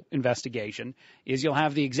real investigation, is you'll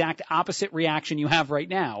have the exact opposite reaction you have right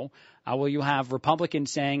now, where you'll have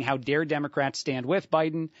Republicans saying, how dare Democrats stand with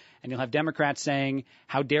Biden, and you'll have Democrats saying,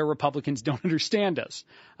 how dare Republicans don't understand us.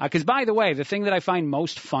 Because, by the way, the thing that I find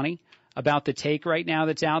most funny about the take right now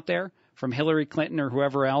that's out there from Hillary Clinton or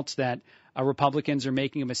whoever else that Republicans are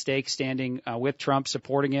making a mistake standing with Trump,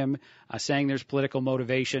 supporting him, saying there's political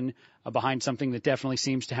motivation behind something that definitely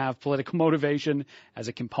seems to have political motivation as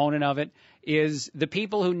a component of it, is the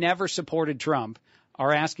people who never supported Trump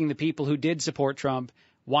are asking the people who did support Trump,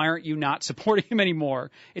 why aren't you not supporting him anymore?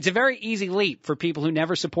 It's a very easy leap for people who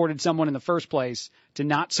never supported someone in the first place to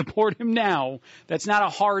not support him now. That's not a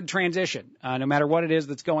hard transition, no matter what it is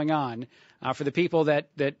that's going on. For the people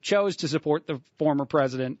that chose to support the former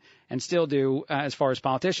president and still do as far as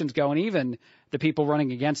politicians go, and even the people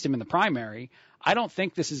running against him in the primary, I don't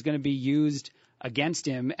think this is going to be used against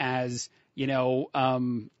him as,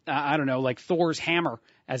 I don't know, like Thor's hammer,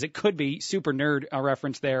 as it could be, super nerd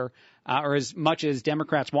reference there, or as much as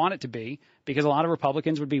Democrats want it to be, because a lot of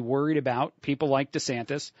Republicans would be worried about people like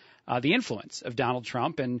DeSantis, the influence of Donald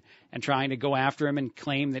Trump and trying to go after him and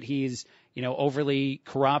claim that he's, overly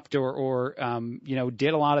corrupt or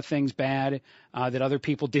did a lot of things bad that other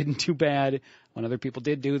people didn't do bad when other people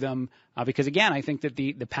did do them. Because, again, I think that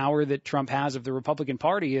the power that Trump has of the Republican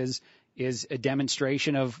Party is a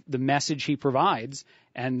demonstration of the message he provides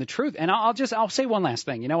and the truth. And I'll say one last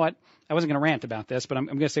thing. You know what? I wasn't going to rant about this, but I'm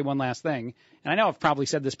going to say one last thing. And I know I've probably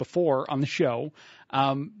said this before on the show.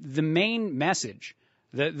 The main message,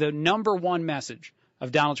 the number one message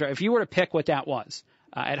of Donald Trump, if you were to pick what that was,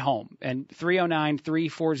 at home. And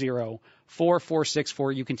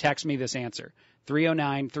 309-340-4464. You can text me this answer.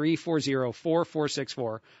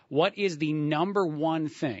 309-340-4464. What is the number one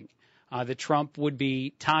thing that Trump would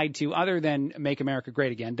be tied to other than Make America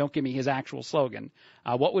Great Again? Don't give me his actual slogan.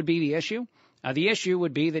 What would be the issue? The issue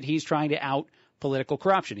would be that he's trying to out political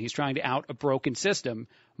corruption. He's trying to out a broken system.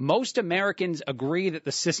 Most Americans agree that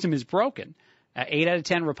the system is broken. 8 out of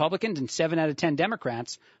 10 Republicans and 7 out of 10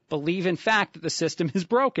 Democrats believe, in fact, that the system is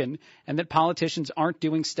broken and that politicians aren't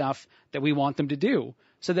doing stuff that we want them to do.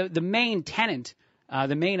 So the main tenet,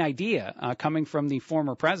 the main idea coming from the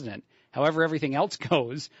former president, however everything else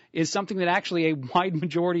goes, is something that actually a wide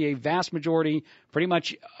majority, a vast majority, pretty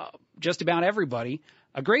much just about everybody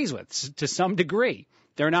agrees with to some degree.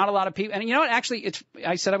 There are not a lot of people. And you know what? Actually,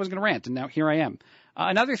 I said I was going to rant, and now here I am.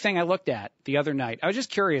 Another thing I looked at the other night, I was just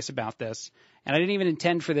curious about this, and I didn't even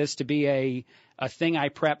intend for this to be a thing I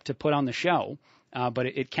prepped to put on the show, but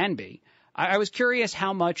it can be. I was curious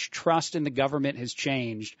how much trust in the government has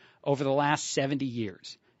changed over the last 70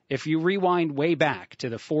 years. If you rewind way back to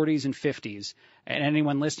the 40s and 50s, and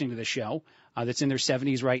anyone listening to the show that's in their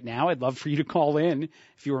 70s right now, I'd love for you to call in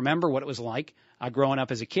if you remember what it was like growing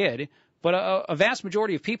up as a kid. But a vast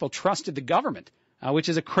majority of people trusted the government, which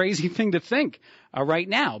is a crazy thing to think right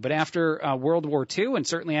now. But after World War II, and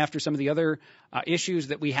certainly after some of the other issues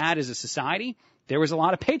that we had as a society, there was a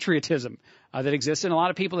lot of patriotism that existed, and a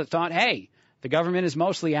lot of people that thought, hey, the government is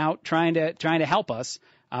mostly out trying to help us.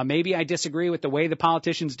 Maybe I disagree with the way the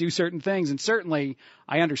politicians do certain things, and certainly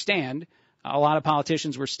I understand a lot of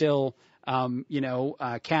politicians were still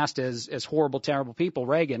cast as horrible, terrible people.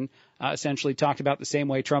 Reagan essentially talked about the same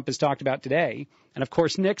way Trump has talked about today. And, of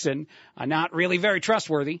course, Nixon, not really very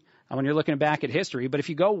trustworthy when you're looking back at history. But if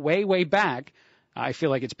you go way, way back, I feel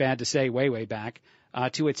like it's bad to say way, way back,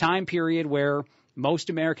 to a time period where most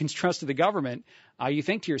Americans trusted the government, you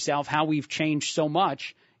think to yourself how we've changed so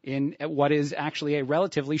much in what is actually a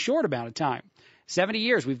relatively short amount of time. 70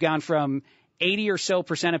 years, we've gone from 80 or so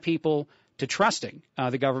 % of people to trusting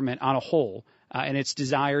the government on a whole and its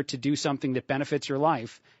desire to do something that benefits your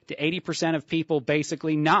life, to 80% of people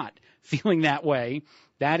basically not feeling that way.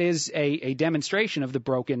 That is a demonstration of the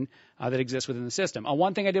broken that exists within the system.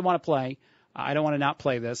 One thing I did want to play, I don't want to not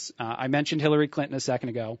play this. I mentioned Hillary Clinton a second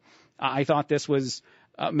ago. I thought this was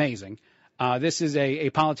amazing. This is a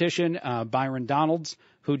politician, Byron Donalds,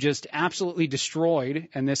 who just absolutely destroyed,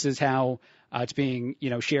 and this is how it's being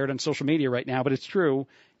shared on social media right now, but it's true,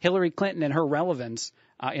 Hillary Clinton and her relevance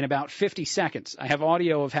in about 50 seconds. I have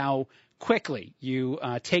audio of how quickly you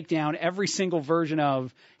take down every single version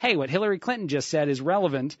of, hey, what Hillary Clinton just said is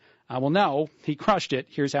relevant. Well, no, he crushed it.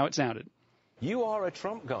 Here's how it sounded. You are a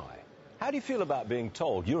Trump guy. How do you feel about being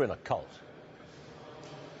told you're in a cult?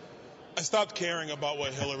 I stopped caring about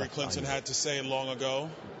what Hillary Clinton had to say long ago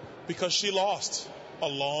because she lost a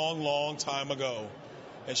long, long time ago.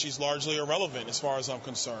 And she's largely irrelevant as far as I'm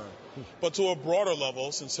concerned. But to a broader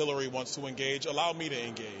level, since Hillary wants to engage, allow me to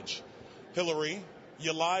engage. Hillary,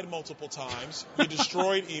 you lied multiple times. You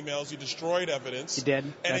destroyed emails. You destroyed evidence. You did.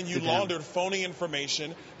 And then you laundered phony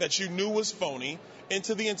information that you knew was phony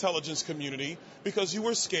into the intelligence community because you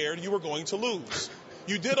were scared you were going to lose.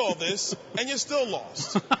 You did all this, and you still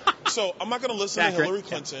lost. So I'm not going to listen to Hillary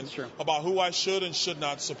Clinton about who I should and should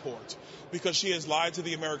not support because she has lied to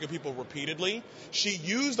the American people repeatedly. She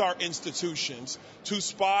used our institutions to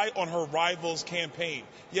spy on her rival's campaign.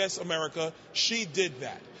 Yes, America, she did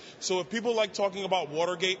that. So if people like talking about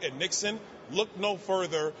Watergate and Nixon, look no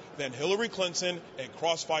further than Hillary Clinton and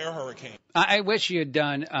Crossfire Hurricane. I wish you had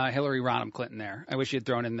done Hillary Rodham Clinton there. I wish you had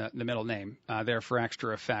thrown in the middle name there for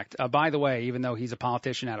extra effect. By the way, even though he's a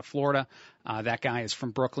politician out of Florida, that guy is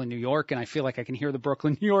from Brooklyn, New York, and I feel like I can hear the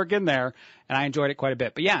Brooklyn, New York in there, and I enjoyed it quite a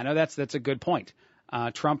bit. But yeah, no, that's a good point.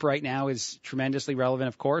 Trump right now is tremendously relevant,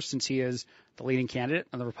 of course, since he is the leading candidate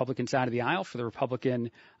on the Republican side of the aisle for the Republican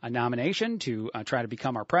nomination to try to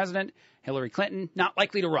become our president. Hillary Clinton, not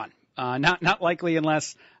likely to run. Not likely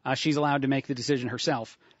unless she's allowed to make the decision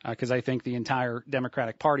herself, because I think the entire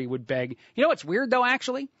Democratic Party would beg. You know what's weird, though,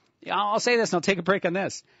 actually? I'll say this, and I'll take a break on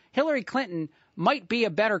this. Hillary Clinton might be a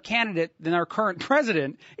better candidate than our current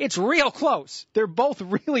president. It's real close. They're both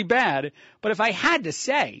really bad. But if I had to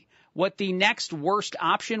say what the next worst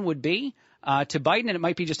option would be to Biden, and it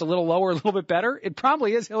might be just a little lower, a little bit better, it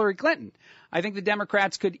probably is Hillary Clinton. I think the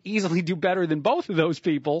Democrats could easily do better than both of those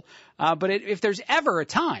people. But if there's ever a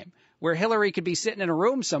time where Hillary could be sitting in a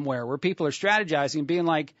room somewhere where people are strategizing and being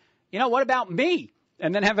like, what about me?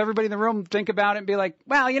 and then have everybody in the room think about it and be like,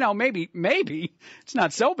 well, maybe it's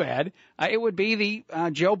not so bad. It would be the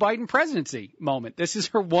Joe Biden presidency moment. This is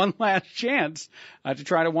her one last chance to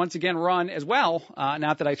try to once again run as well.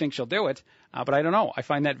 Not that I think she'll do it, but I don't know. I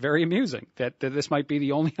find that very amusing that this might be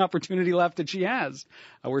the only opportunity left that she has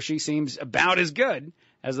where she seems about as good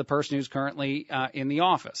as the person who's currently in the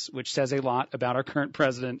office, which says a lot about our current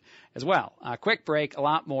president as well. Quick break, a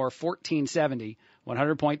lot more. 1470,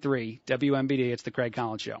 100.3 WMBD. It's the Craig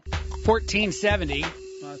Collins Show. 1470.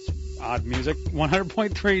 That's odd music.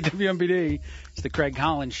 100.3 WMBD. It's the Craig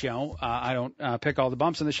Collins Show. I don't pick all the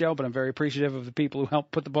bumps in the show, but I'm very appreciative of the people who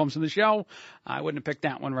helped put the bumps in the show. I wouldn't have picked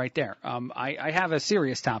that one right there. I have a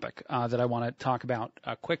serious topic that I want to talk about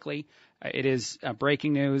quickly. It is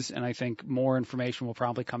breaking news, and I think more information will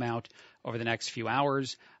probably come out over the next few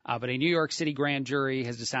hours. But a New York City grand jury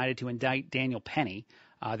has decided to indict Daniel Penny.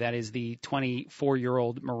 That is the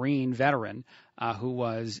 24-year-old Marine veteran who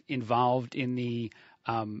was involved in the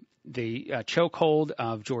chokehold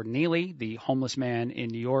of Jordan Neely, the homeless man in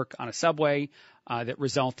New York on a subway that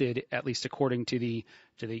resulted, at least according to the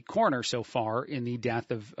coroner so far, in the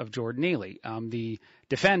death of Jordan Neely. The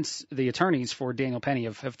defense, the attorneys for Daniel Penny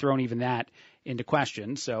have thrown even that into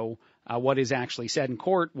question. So what is actually said in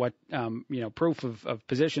court, what proof of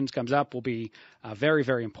positions comes up will be very,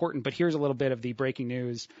 very important. But here's a little bit of the breaking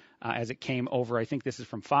news as it came over. I think this is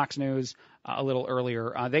from Fox News a little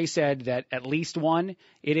earlier. They said that at least one,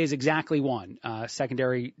 it is exactly one, second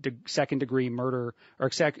degree murder, or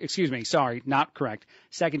not correct,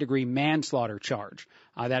 second degree manslaughter charge.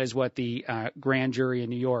 That is what the grand jury in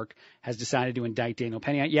New York has decided to indict Daniel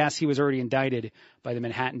Penny. Yes, he was already indicted by the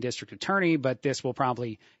Manhattan District Attorney, but this will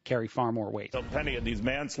probably carry far more weight. So Penny and these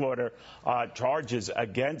manslaughter charges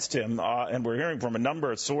against him, and we're hearing from a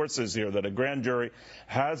number of sources here that a grand jury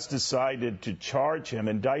has decided to charge him,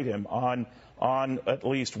 indict him on at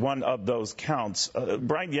least one of those counts.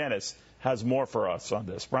 Brian Yanis has more for us on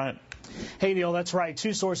this. Brian. Hey, Neil, that's right.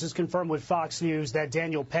 Two sources confirmed with Fox News that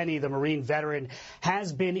Daniel Penny, the Marine veteran,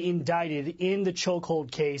 has been indicted in the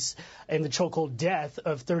chokehold case and the chokehold death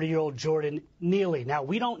of 30-year-old Jordan Neely. Now,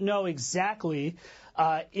 we don't know exactly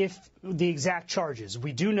if the exact charges.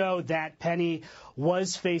 We do know that Penny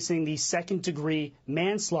was facing the second-degree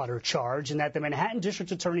manslaughter charge and that the Manhattan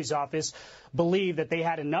District Attorney's Office believed that they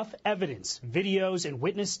had enough evidence, videos, and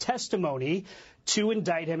witness testimony to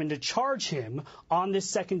indict him and to charge him on this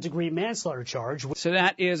second-degree manslaughter charge. So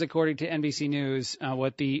that is, according to NBC News,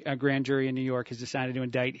 what the grand jury in New York has decided to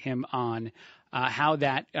indict him on. How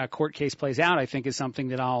that court case plays out, I think, is something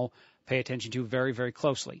that I'll pay attention to very, very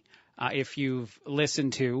closely. If you've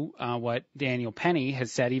listened to what Daniel Penny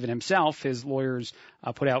has said, even himself, his lawyers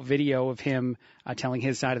put out video of him telling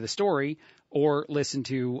his side of the story, or listen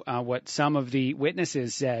to what some of the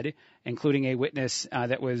witnesses said, including a witness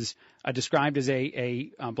that was described as a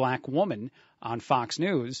black woman on Fox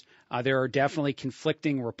News. There are definitely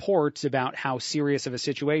conflicting reports about how serious of a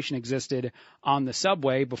situation existed on the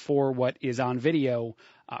subway before what is on video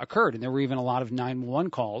occurred. And there were even a lot of 911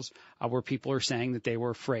 calls where people are saying that they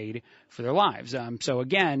were afraid for their lives. So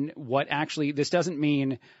again, this doesn't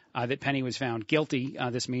mean that Penny was found guilty.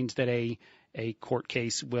 This means that a court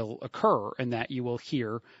case will occur and that you will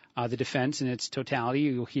hear the defense in its totality.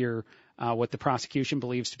 You'll hear what the prosecution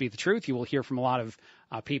believes to be the truth. You will hear from a lot of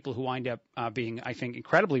people who wind up being, I think,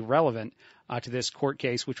 incredibly relevant to this court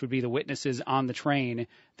case, which would be the witnesses on the train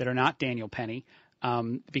that are not Daniel Penny,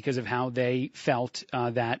 because of how they felt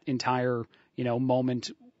that entire,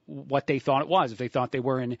 moment, what they thought it was, if they thought they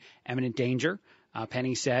were in imminent danger.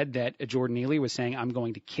 Penny said that Jordan Neely was saying, "I'm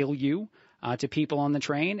going to kill you," to people on the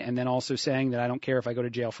train, and then also saying that I don't care if I go to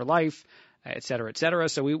jail for life, et cetera, et cetera.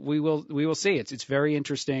 So we will see. It's very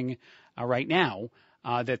interesting right now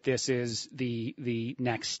that this is the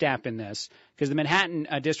next step in this, because the Manhattan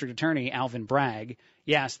District Attorney, Alvin Bragg,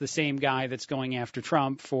 yes, the same guy that's going after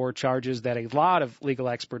Trump for charges that a lot of legal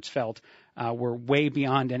experts felt were way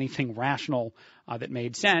beyond anything rational that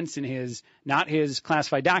made sense in not his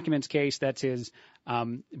classified documents case. That's his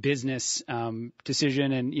business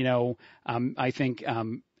decision, and I think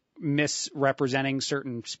misrepresenting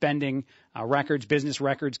certain spending records, business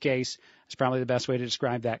records case is probably the best way to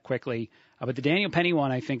describe that quickly. But the Daniel Penny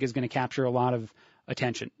one, I think, is going to capture a lot of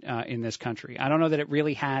attention in this country. I don't know that it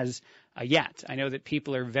really has yet. I know that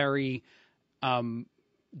people are very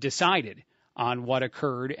decided on what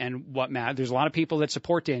occurred and what mattered. There's a lot of people that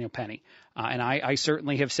support Daniel Penny, and I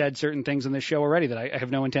certainly have said certain things on this show already that I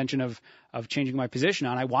have no intention of changing my position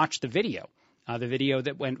on. I watched the video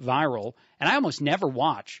that went viral, and I almost never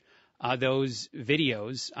watch those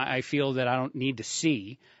videos. I feel that I don't need to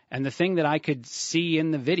see. And the thing that I could see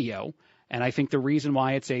in the video, And I think the reason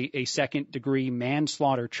why it's a second-degree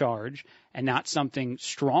manslaughter charge and not something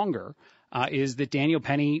stronger is that Daniel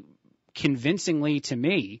Penny, convincingly to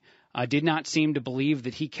me, did not seem to believe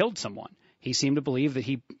that he killed someone. He seemed to believe that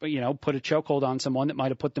he, put a chokehold on someone that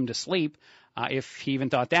might have put them to sleep, if he even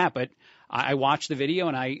thought that. But I watched the video,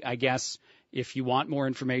 and I guess if you want more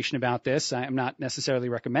information about this, I'm not necessarily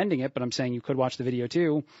recommending it, but I'm saying you could watch the video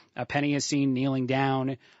too. Penny is seen kneeling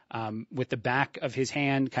down with the back of his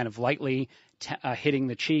hand kind of lightly hitting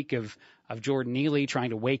the cheek of Jordan Neely, trying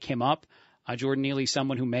to wake him up. Jordan Neely,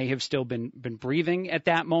 someone who may have still been breathing at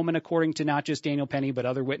that moment, according to not just Daniel Penny, but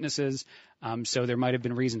other witnesses. So there might have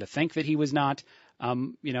been reason to think that he was not,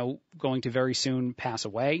 going to very soon pass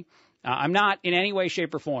away. I'm not in any way,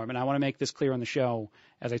 shape, or form, and I want to make this clear on the show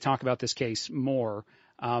as I talk about this case more,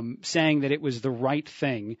 saying that it was the right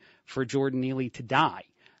thing for Jordan Neely to die.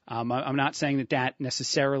 I'm not saying that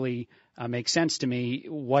necessarily makes sense to me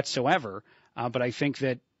whatsoever, but I think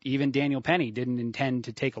that even Daniel Penny didn't intend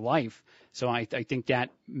to take a life. So I think that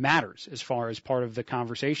matters as far as part of the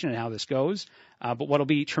conversation and how this goes. But what'll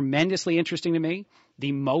be tremendously interesting to me,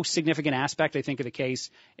 the most significant aspect, I think, of the case,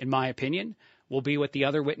 in my opinion, will be what the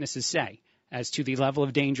other witnesses say as to the level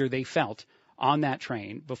of danger they felt on that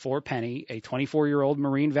train before Penny, a 24-year-old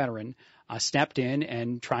Marine veteran, stepped in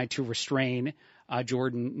and tried to restrain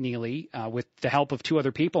Jordan Neely with the help of two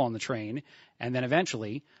other people on the train. And then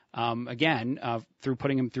eventually, through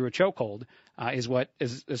putting him through a chokehold, is what,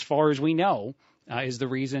 as far as we know, is the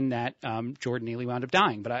reason that Jordan Neely wound up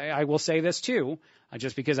dying. But I will say this, too,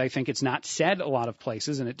 just because I think it's not said a lot of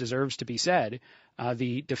places and it deserves to be said.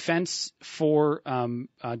 The defense for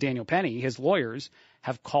Daniel Penny, his lawyers,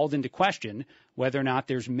 have called into question whether or not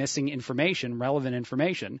there's missing information, relevant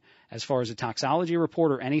information, as far as a toxicology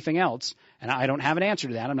report or anything else. And I don't have an answer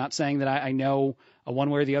to that. I'm not saying that I know one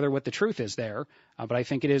way or the other what the truth is there, but I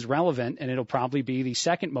think it is relevant, and it'll probably be the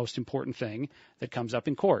second most important thing that comes up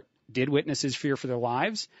in court. Did witnesses fear for their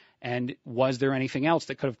lives, and was there anything else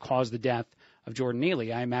that could have caused the death of Jordan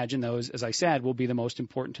Neely? I imagine those, as I said, will be the most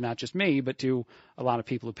important to not just me, but to a lot of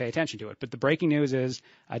people who pay attention to it. But the breaking news is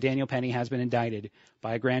Daniel Penny has been indicted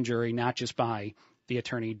by a grand jury, not just by the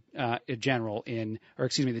Attorney General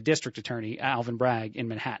the District Attorney, Alvin Bragg, in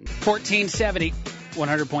Manhattan. 1470,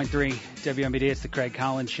 100.3 WMBD. It's the Craig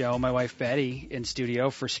Collins Show. My wife Betty in studio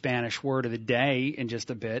for Spanish Word of the Day in just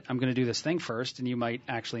a bit. I'm going to do this thing first, and you might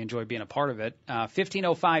actually enjoy being a part of it.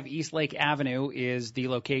 1505 East Lake Avenue is the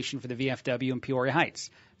location for the VFW in Peoria Heights.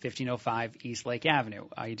 1505 East Lake Avenue.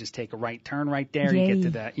 You just take a right turn right there. Yay. You get to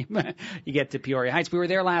that. You get to Peoria Heights. We were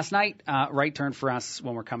there last night. Right turn for us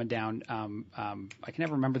when we're coming down. I can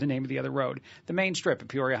never remember the name of the other road. The main strip of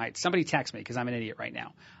Peoria Heights. Somebody text me because I'm an idiot right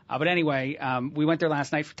now. But anyway, we went there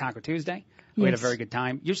last night for Taco Tuesday. We had a very good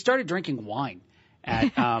time. You started drinking wine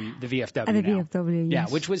at the VFW. At the VFW, yes.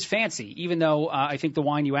 Yeah, which was fancy. Even though I think the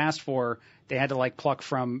wine you asked for, they had to pluck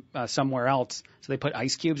from somewhere else. So they put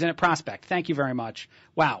ice cubes in it. Prospect. Thank you very much.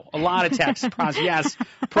 Wow, a lot of text. Yes,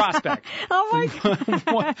 Prospect. Oh my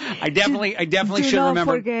God. I definitely should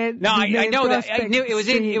remember. No, I know that. I knew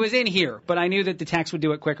it was in here, but I knew that the text would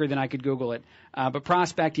do it quicker than I could Google it. But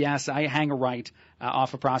Prospect, yes, I hang a right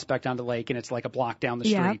off of Prospect onto Lake, and it's like a block down the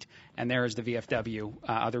street. And there is the VFW.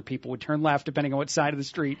 Other people would turn left depending on what side of the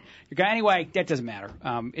street you're going. Anyway, that doesn't matter.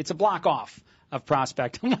 It's a block off of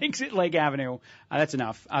Prospect on Lake Avenue. That's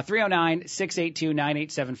enough.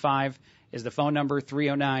 309-682-9875 is the phone number,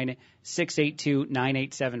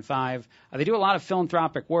 309-682-9875. They do a lot of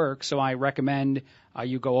philanthropic work, so I recommend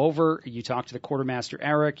you go over, you talk to the quartermaster,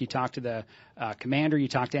 Eric, you talk to the commander, you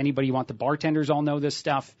talk to anybody you want. The bartenders all know this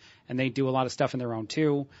stuff, and they do a lot of stuff in their own,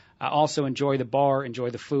 too. Also enjoy the bar, enjoy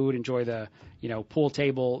the food, enjoy the pool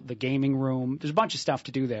table, the gaming room. There's a bunch of stuff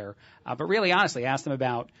to do there. But really, honestly, ask them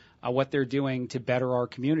about what they're doing to better our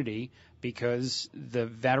community, because the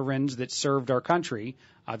veterans that served our country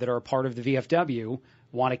that are a part of the VFW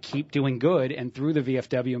want to keep doing good, and through the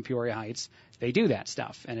VFW in Peoria Heights, they do that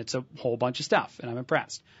stuff, and it's a whole bunch of stuff, and I'm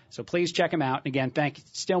impressed. So please check them out. And again, thank you.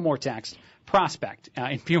 Still more text. Prospect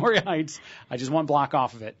in Peoria Heights, just one block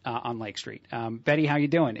off of it on Lake Street. Betty, how you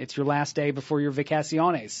doing? It's your last day before your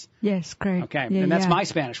vacaciones. Yes, great. Okay, yeah, and that's my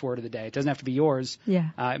Spanish word of the day. It doesn't have to be yours. Yeah.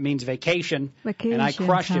 It means vacation. Vacation and I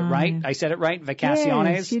crushed it, right? I said it right?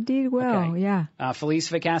 Vacaciones? Yes, you did well, okay. Yeah. Feliz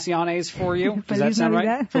vacaciones for you. Does Feliz that sound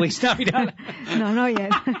Navidad? right? Feliz Navidad. No, not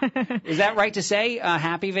yet. Is that right to say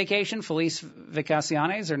happy vacation, Feliz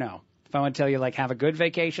vacaciones, or no? If I want to tell you, have a good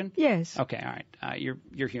vacation? Yes. Okay, all right.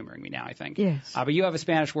 You're humoring me now, I think. Yes. But you have a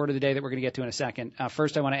Spanish word of the day that we're going to get to in a second.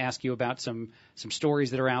 First, I want to ask you about some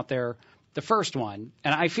stories that are out there. The first one,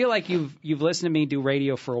 and I feel like you've listened to me do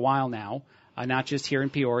radio for a while now, not just here in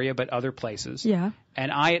Peoria, but other places. Yeah.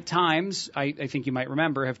 And I, at times, I think you might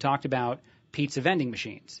remember, have talked about pizza vending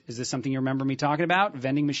machines. Is this something you remember me talking about?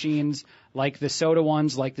 Vending machines like the soda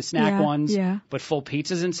ones, like the snack ones, but full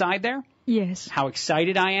pizzas inside there? Yes. How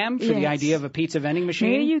excited I am for the idea of a pizza vending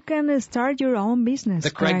machine. Maybe you can start your own business.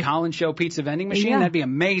 The Craig Collins Show pizza vending machine? That'd be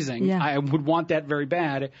amazing. Yeah. I would want that very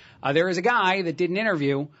bad. There is a guy that did an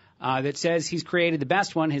interview that says he's created the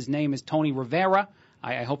best one. His name is Tony Rivera.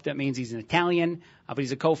 I hope that means he's an Italian, but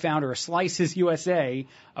he's a co-founder of Slices USA,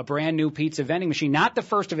 a brand new pizza vending machine, not the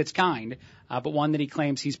first of its kind, but one that he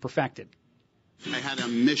claims he's perfected. I had a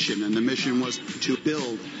mission, and the mission was to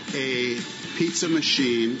build a pizza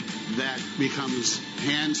machine that becomes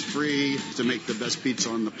hands-free to make the best pizza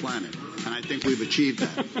on the planet. And I think we've achieved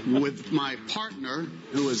that. With my partner,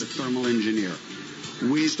 who is a thermal engineer,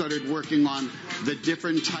 we started working on the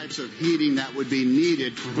different types of heating that would be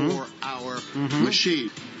needed for our machine.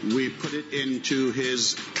 We put it into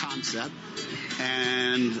his concept,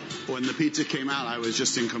 and when the pizza came out, I was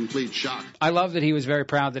just in complete shock. I love that he was very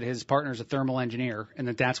proud that his partner's a thermal engineer and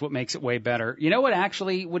that that's what makes it way better. You know what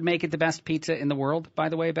actually would make it the best pizza in the world, by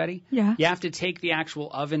the way, Betty? Yeah. You have to take the actual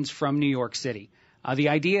ovens from New York City. The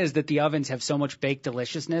idea is that the ovens have so much baked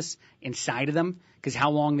deliciousness inside of them because how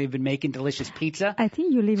long they've been making delicious pizza. I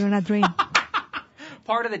think you live in a dream.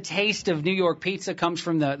 Part of the taste of New York pizza comes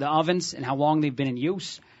from the ovens and how long they've been in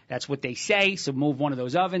use. That's what they say. So move one of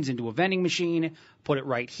those ovens into a vending machine, put it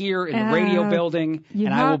right here in the radio building,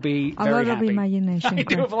 and I will be very happy. A lot of imagination. I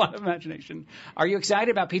do have a lot of imagination. Are you excited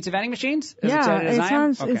about pizza vending machines? As yeah, excited as I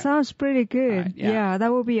am? Okay. It sounds pretty good. Right, yeah.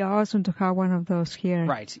 That would be awesome to have one of those here.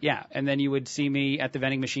 Right, yeah. And then you would see me at the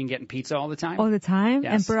vending machine getting pizza all the time? All the time,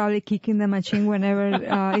 Yes. and probably kicking the machine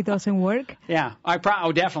whenever it doesn't work. Yeah, I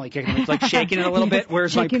definitely kicking it. It's like shaking it a little bit.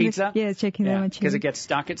 Where's my pizza? Shaking the machine. Because it gets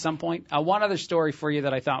stuck at some point. One other story for you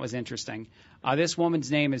that I thought was interesting. This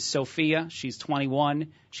woman's name is Sophia. She's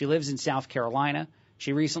 21. She lives in South Carolina.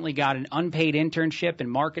 She recently got an unpaid internship in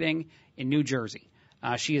marketing in New Jersey.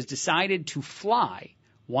 She has decided to fly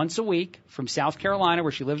once a week from South Carolina,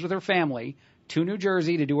 where she lives with her family, to New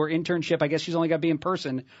Jersey to do her internship. I guess she's only got to be in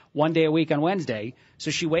person one day a week on Wednesday.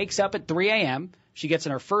 So she wakes up at 3 a.m. She gets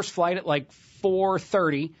in her first flight at like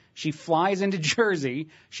 4:30. She flies into Jersey.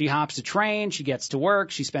 She hops a train. She gets to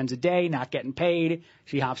work. She spends a day not getting paid.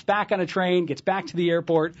 She hops back on a train, gets back to the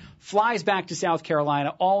airport, flies back to South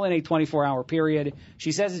Carolina, all in a 24-hour period.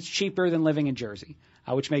 She says it's cheaper than living in Jersey,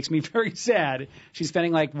 which makes me very sad. She's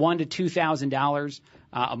spending like $1,000 to $2,000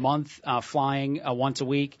 a month flying once a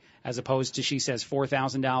week, as opposed to, she says,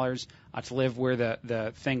 $4,000 to live where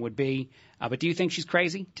the thing would be. But do you think she's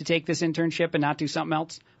crazy to take this internship and not do something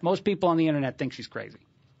else? Most people on the internet think she's crazy.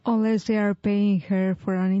 Unless they are paying her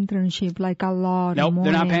for an internship, like a lot Nope, of money.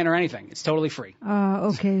 They're not paying her anything. It's totally free.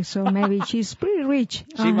 Okay, so maybe she's pretty rich.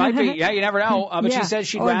 She might be. Yeah, you never know. But she says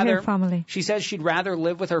she'd rather. Her family. She says she'd rather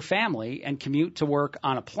live with her family and commute to work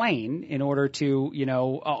on a plane in order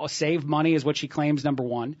to, save money, is what she claims. Number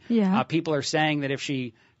one. Yeah. People are saying that if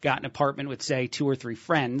she got an apartment with, say, 2 or 3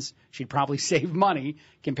 friends, she'd probably save money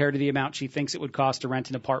compared to the amount she thinks it would cost to rent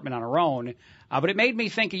an apartment on her own. But it made me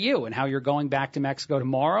think of you and how you're going back to Mexico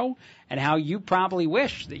tomorrow and how you probably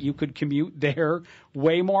wish that you could commute there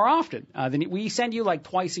way more often. We send you like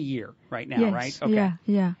twice a year right now, yes, right? Okay.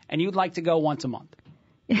 Yeah. And you'd like to go once a month.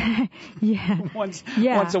 Yeah. Once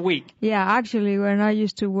a week. Yeah, actually, when I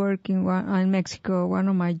used to work in Mexico, one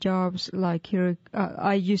of my jobs, like here,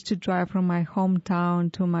 I used to drive from my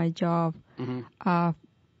hometown to my job. Mm-hmm.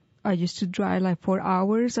 I used to drive like 4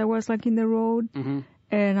 hours. I was like in the road. Mm-hmm.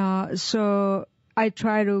 And so I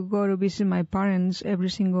try to go to visit my parents every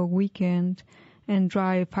single weekend and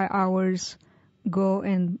drive 5 hours, go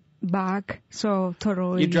and back. So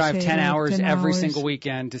totally. You drive 10 hours every single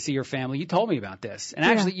weekend to see your family. You told me about this. And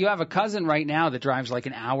actually, you have a cousin right now that drives like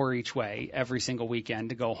an hour each way every single weekend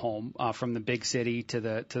to go home from the big city to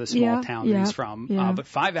the small town that he's from. Yeah. But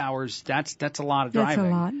 5 hours, that's a lot of driving.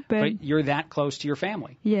 That's a lot. But you're that close to your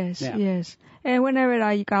family. Yes. And whenever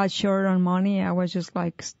I got short on money, I was just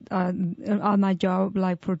like on my job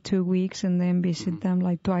like for 2 weeks and then visit them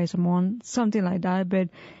like twice a month, something like that. But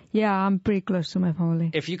yeah, I'm pretty close to my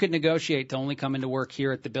family. If you could negotiate to only come into work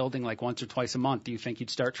here at the building like once or twice a month, do you think you'd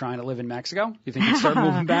start trying to live in Mexico? You think you'd start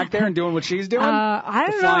moving back there and doing what she's doing? I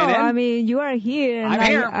don't know. I mean, you are here. And I'm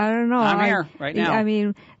here. I don't know. I'm here right now. I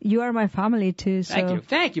mean, you are my family too. So.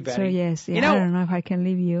 Thank you, Betty. So yes, I don't know if I can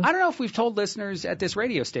leave you. I don't know if we've told listeners at this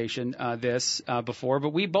radio station this before, but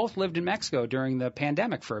we both lived in Mexico during the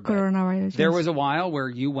pandemic for a bit. Coronavirus. There was a while where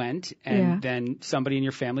you went, and then somebody in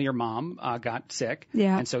your family, your mom, got sick.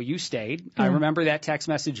 Yeah. And so you stayed. I remember that text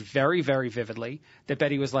message very, very vividly that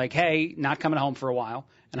Betty was like, hey, not coming home for a while.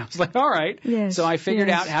 And I was like, all right. Yes, so I figured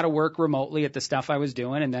yes. out how to work remotely at the stuff I was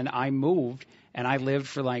doing, and then I moved, and I lived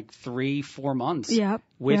for like 3-4 months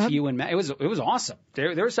with you and Matt. It was awesome.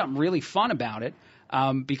 There was something really fun about it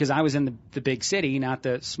because I was in the big city, not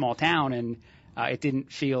the small town, and it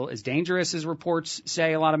didn't feel as dangerous as reports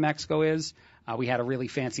say a lot of Mexico is. We had a really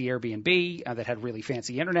fancy Airbnb that had really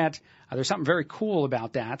fancy internet. There's something very cool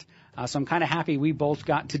about that. So I'm kind of happy we both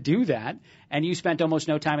got to do that. And you spent almost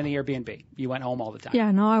no time in the Airbnb. You went home all the time.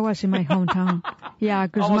 Yeah, no, I was in my hometown. Yeah,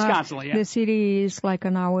 because almost constantly, yeah. The city is like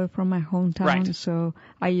an hour from my hometown. Right. So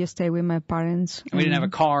I used to stay with my parents. And we didn't have a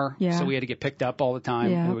car, yeah. so we had to get picked up all the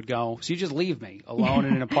time. Yeah. We would go. So you just leave me alone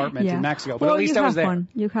in an apartment yeah. in Mexico. But well, at least I was there. Fun.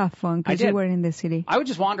 You have fun because I did. you were in the city. I would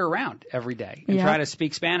just wander around every day and try to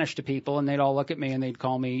speak Spanish to people, and they'd all look at me and they'd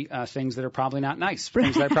call me things that are probably not nice,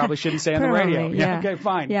 things that I probably shouldn't say on the radio. Yeah. Okay,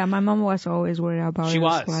 fine. Yeah, my mom was always worried about it. She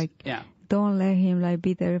was. Like, yeah. Don't let him like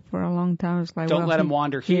be there for a long time. It's like, don't let him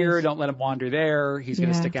wander here. Yes. Don't let him wander there. He's going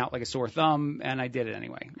to stick out like a sore thumb. And I did it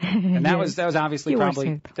anyway. And that was obviously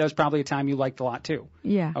that was probably a time you liked a lot too.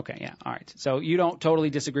 Yeah. Okay. Yeah. All right. So you don't totally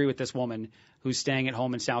disagree with this woman who's staying at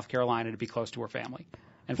home in South Carolina to be close to her family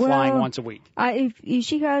and flying once a week. If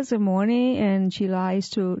she has the money and she likes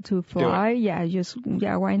to fly,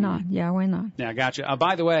 why not? Yeah, why not? Yeah, gotcha.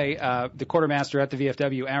 By the way, the quartermaster at the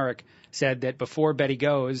VFW, Eric, said that before Betty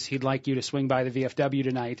goes, he'd like you to swing by the VFW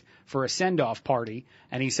tonight for a send-off party.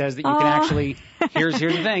 And he says that you can actually, here's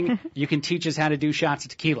the thing, you can teach us how to do shots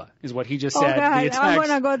of tequila, is what he just said. God, I'm going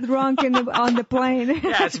to go drunk on the plane.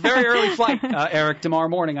 Yeah, it's a very early flight, Eric, tomorrow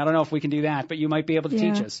morning. I don't know if we can do that, but you might be able to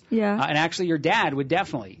teach us. Yeah. And actually, your dad would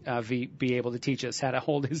definitely be able to teach us how to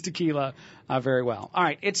hold his tequila very well. All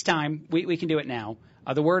right, it's time. We can do it now.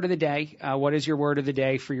 The word of the day. What is your word of the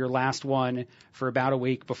day for your last one for about a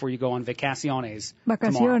week before you go on vacaciones?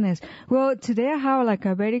 Vacaciones. Tomorrow? Well, today I have like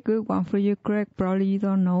a very good one for you, Craig. Probably you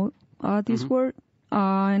don't know this word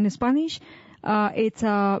in Spanish. It's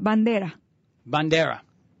bandera.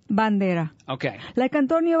 Bandera. Okay. Like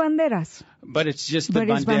Antonio Banderas. But it's just the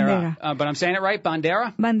bandera. But I'm saying it right?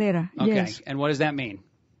 Bandera? Bandera. Okay. Yes. And what does that mean?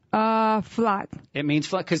 Flag. It means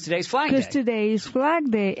flag because today's Flag Day. Because today is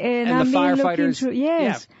Flag Day, and the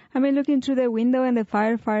firefighters. I mean, looking through the window, and the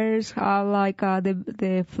firefighters have like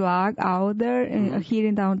the flag out there here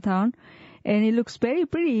in downtown, and it looks very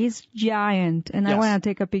pretty. It's giant, and I want to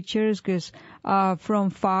take a pictures because from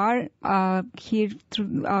far here,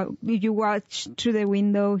 if you watch through the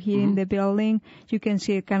window here in the building, you can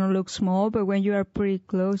see it kind of looks small, but when you are pretty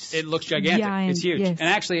close, it looks gigantic. Giant, it's huge. Yes. And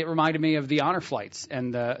actually, it reminded me of the honor flights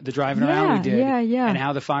and the driving around we did, and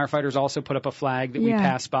how the firefighters also put up a flag that we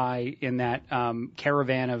passed by in that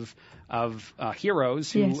caravan of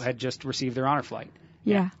heroes who had just received their honor flight.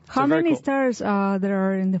 Yeah. How many stars there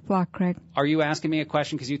are in the flag, Craig? Are you asking me a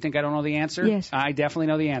question because you think I don't know the answer? Yes. I definitely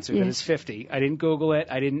know the answer. Yes. That is 50. I didn't Google it.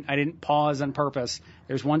 I didn't pause on purpose.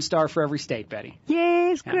 There's 1 star for every state, Betty.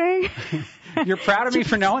 Yes, Craig. You're proud of me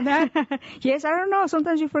for knowing that? Yes, I don't know.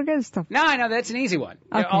 Sometimes you forget stuff. No, I know that's an easy one.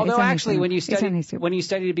 Okay, although actually, when you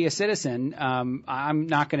study to be a citizen, I'm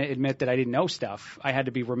not going to admit that I didn't know stuff. I had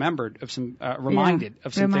to be reminded of some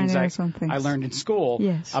things I learned in school.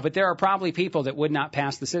 Yes. But there are probably people that would not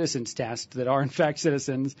pass the citizens test that are in fact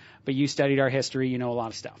citizens. But you studied our history. You know a lot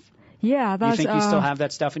of stuff. Yeah, that's. You think you still have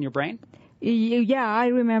that stuff in your brain? Yeah, I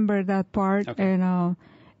remember that part. Okay.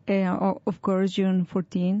 And of course, June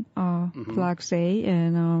 14, Flag Day,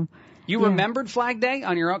 and. You remembered Flag Day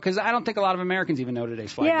on your own? Because I don't think a lot of Americans even know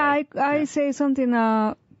today's Flag Day. Yeah, I say something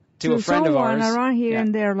to a friend of ours around here,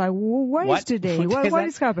 and they're like, what is today? What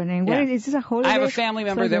is happening? Is this a holiday? I have a family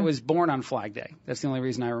member that was born on Flag Day. That's the only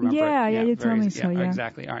reason I remember it. Yeah, you told me so, yeah.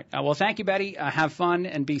 Exactly. All right. Well, thank you, Betty. Have fun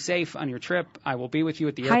and be safe on your trip. I will be with you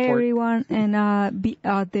at the airport. Hi, everyone, and the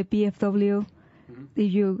PFW.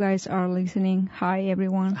 If you guys are listening, hi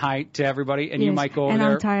everyone. Hi to everybody, and yes. you might go over and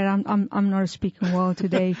there. I'm tired. I'm not speaking well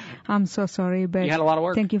today. I'm so sorry, but you had a lot of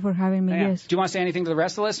work. Thank you for having me. Yes. Do you want to say anything to the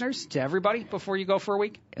rest of the listeners, to everybody, before you go for a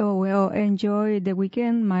week? Oh well, enjoy the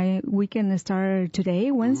weekend. My weekend started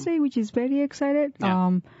today, Wednesday, which is very excited.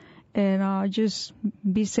 Yeah. And just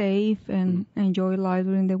be safe and enjoy life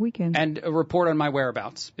during the weekend. And report on my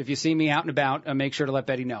whereabouts. If you see me out and about, make sure to let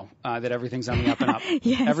Betty know that everything's on the up and up.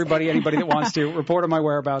 Yes. Anybody that wants to, report on my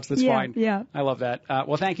whereabouts. That's fine. Yeah. I love that.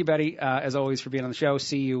 Well, thank you, Betty, as always, for being on the show.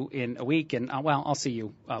 See you in a week. And, I'll see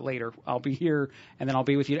you later. I'll be here, and then I'll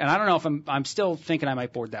be with you. And I don't know if I'm still thinking I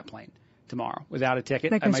might board that plane tomorrow without a ticket.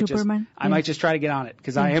 Like I might just try to get on it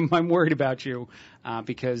because I'm worried about you.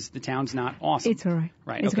 because the town's not awesome. It's all right.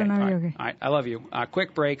 Right. It's Okay. gonna be All right. okay. All right. I love you.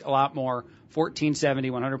 Quick break. A lot more.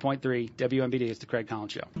 1470, 100.3 WMBD. It's the Craig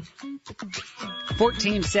Collins Show.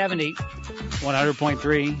 1470,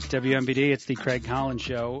 100.3 WMBD. It's the Craig Collins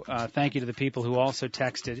Show. Thank you to the people who also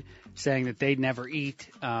texted saying that they'd never eat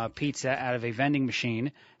pizza out of a vending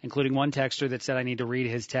machine, including one texter that said I need to read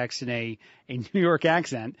his text in a New York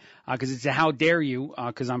accent because it's a how dare you,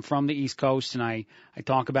 because I'm from the East Coast and I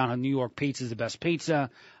talk about how New York pizza is the best pizza.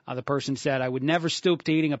 The person said, I would never stoop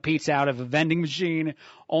to eating a pizza out of a vending machine.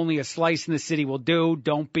 Only a slice in the city will do.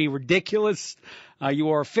 Don't be ridiculous. You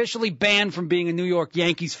are officially banned from being a New York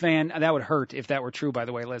Yankees fan. That would hurt if that were true, by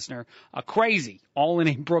the way, listener. Crazy. All in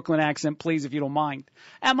a Brooklyn accent, please, if you don't mind.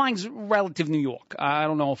 And mine's relative New York. I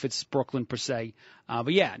don't know if it's Brooklyn per se.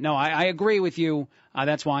 But yeah, no, I agree with you.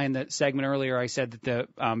 That's why in the segment earlier I said that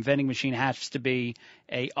the vending machine has to be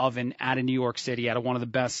a oven out of New York City, out of one of the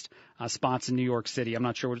best spots in New York City. I'm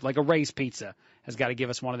not sure, like a Ray's Pizza has got to give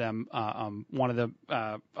us one of them, one of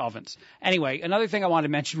the ovens. Anyway, another thing I wanted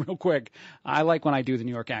to mention real quick. I like when I do the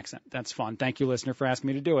New York accent. That's fun. Thank you, listener, for asking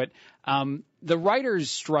me to do it. The writers'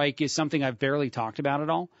 strike is something I've barely talked about at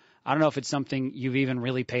all. I don't know if it's something you've even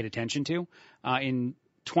really paid attention to. In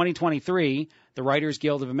 2023, the Writers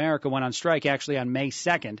Guild of America went on strike actually on May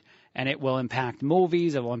 2nd, and it will impact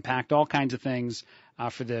movies. It will impact all kinds of things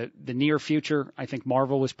for the near future. I think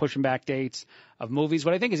Marvel was pushing back dates of movies.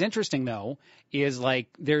 What I think is interesting, though, is like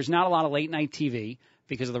there's not a lot of late-night TV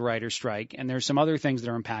because of the writers' strike, and there's some other things that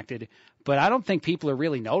are impacted, but I don't think people are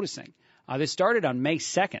really noticing. This started on May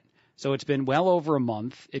 2nd, so it's been well over a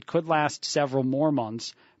month. It could last several more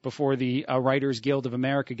months before the Writers Guild of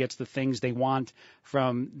America gets the things they want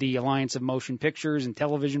from the Alliance of Motion Pictures and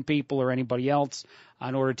Television People or anybody else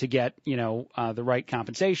in order to get, the right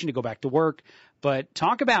compensation to go back to work. But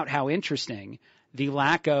talk about how interesting the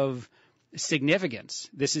lack of significance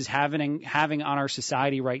this is having on our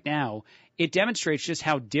society right now. It demonstrates just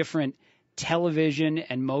how different television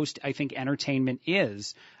and most, I think, entertainment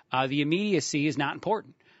is. The immediacy is not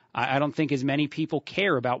important. I don't think as many people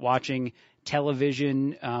care about watching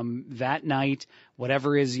television that night,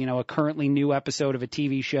 whatever is, a currently new episode of a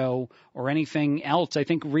TV show or anything else. I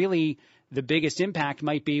think really the biggest impact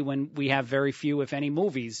might be when we have very few, if any,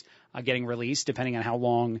 movies getting released, depending on how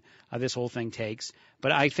long this whole thing takes.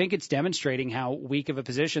 But I think it's demonstrating how weak of a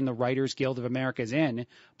position the Writers Guild of America is in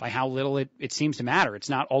by how little it seems to matter. It's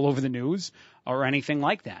not all over the news or anything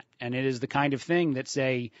like that. And it is the kind of thing that,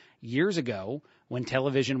 say, years ago, when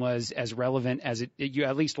television was as relevant as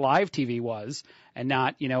at least live TV was, and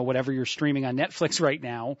not, whatever you're streaming on Netflix right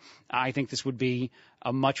now, I think this would be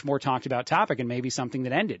a much more talked about topic and maybe something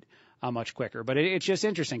that ended much quicker. But it's just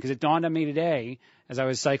interesting because it dawned on me today as I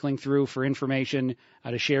was cycling through for information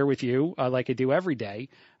to share with you, like I do every day,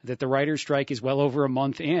 that the writer's strike is well over a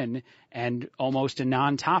month in and almost a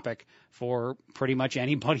non-topic for pretty much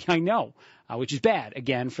anybody I know, which is bad,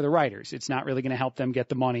 again, for the writers. It's not really going to help them get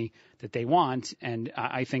the money that they want. And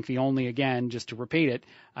I think the only, again, just to repeat it,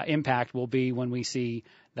 impact will be when we see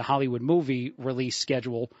the Hollywood movie release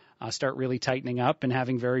schedule start really tightening up and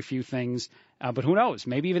having very few things. But who knows?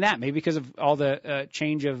 Maybe even that. Maybe because of all the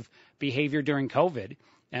change of behavior during COVID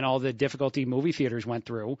and all the difficulty movie theaters went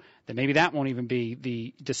through, that maybe that won't even be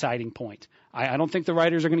the deciding point. I don't think the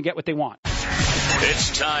writers are going to get what they want.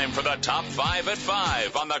 It's time for the Top 5 at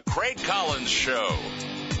 5 on the Craig Collins Show.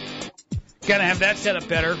 Gotta have that set up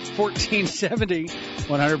better. 1470,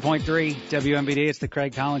 100.3 WMBD. It's the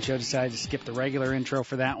Craig Collins Show. Decided to skip the regular intro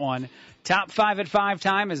for that one. Top 5 at 5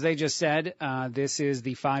 time, as they just said. This is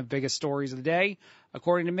the 5 biggest stories of the day,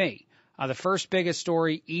 according to me. The first biggest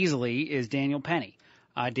story easily is Daniel Penny.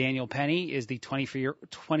 Daniel Penny is the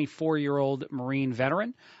 24-year-old Marine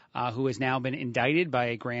veteran who has now been indicted by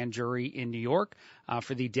a grand jury in New York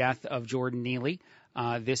for the death of Jordan Neely.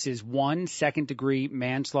 This is one second-degree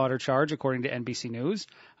manslaughter charge, according to NBC News.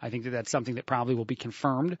 I think that that's something that probably will be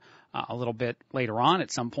confirmed a little bit later on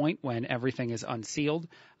at some point when everything is unsealed.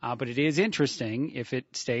 But it is interesting if it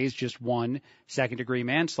stays just one second-degree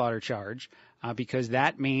manslaughter charge, because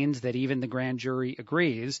that means that even the grand jury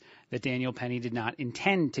agrees that Daniel Penny did not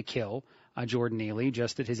intend to kill Jordan Neely,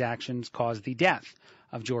 just that his actions caused the death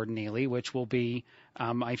of Jordan Neely, which will be,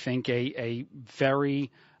 I think, a very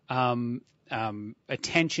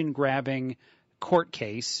attention-grabbing court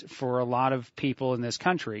case for a lot of people in this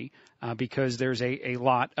country because there's a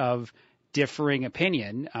lot of differing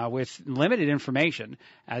opinion with limited information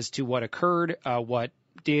as to what occurred, what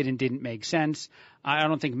did and didn't make sense. I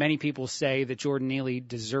don't think many people say that Jordan Neely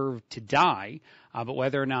deserved to die, but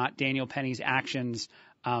whether or not Daniel Penny's actions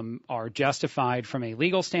are justified from a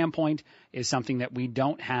legal standpoint is something that we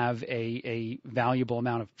don't have a valuable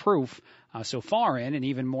amount of proof so far in, and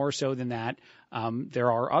even more so than that,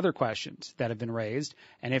 there are other questions that have been raised.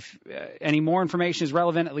 And if any more information is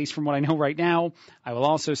relevant, at least from what I know right now, I will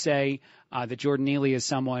also say that Jordan Neely is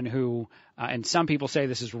someone who, and some people say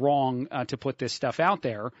this is wrong to put this stuff out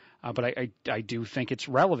there, but I do think it's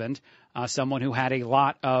relevant, someone who had a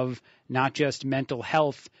lot of not just mental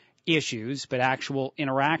health issues, but actual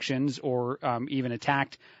interactions or even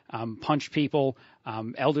attacked, punched people,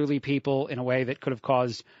 elderly people in a way that could have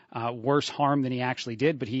caused worse harm than he actually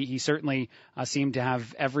did. But he certainly seemed to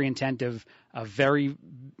have every intent of very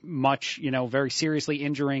much, very seriously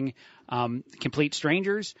injuring complete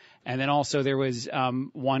strangers. And then also there was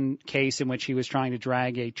one case in which he was trying to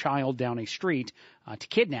drag a child down a street to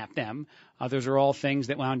kidnap them. Those are all things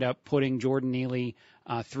that wound up putting Jordan Neely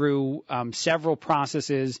through several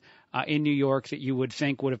processes in New York that you would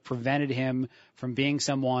think would have prevented him from being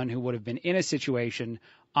someone who would have been in a situation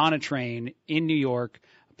on a train in New York,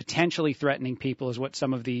 potentially threatening people, is what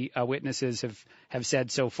some of the witnesses have said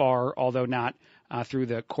so far, although not through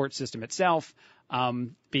the court system itself,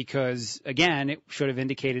 because, again, it should have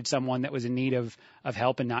indicated someone that was in need of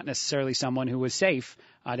help and not necessarily someone who was safe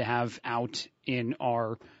to have out in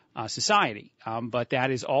our society. But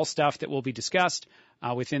that is all stuff that will be discussed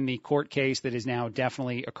within the court case that is now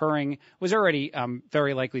definitely occurring, was already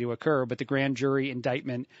very likely to occur, but the grand jury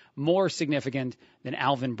indictment more significant than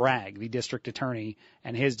Alvin Bragg, the district attorney,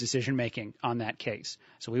 and his decision-making on that case.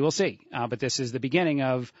 So we will see. But this is the beginning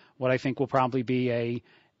of what I think will probably be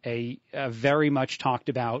a very much talked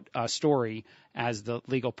about story as the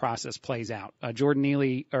legal process plays out.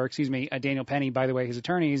 Daniel Penny, by the way, his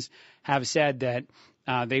attorneys have said that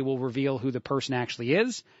they will reveal who the person actually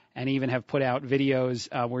is, and even have put out videos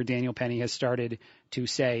where Daniel Penny has started to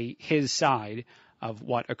say his side of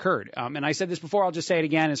what occurred. And I said this before, I'll just say it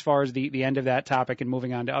again as far as the end of that topic and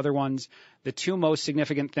moving on to other ones. The two most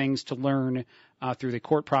significant things to learn through the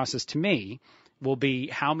court process to me will be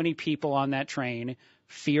how many people on that train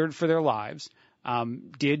feared for their lives.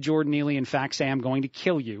 Did Jordan Neely, in fact, say, "I'm going to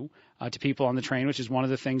kill you," to people on the train, which is one of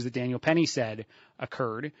the things that Daniel Penny said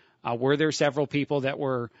occurred? Were there several people that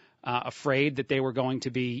were afraid that they were going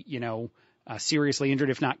to be, seriously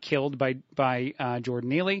injured, if not killed by Jordan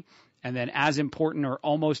Neely? And then as important or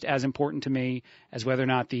almost as important to me as whether or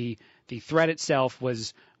not the threat itself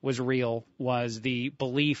was real was the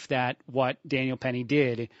belief that what Daniel Penny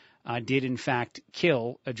did in fact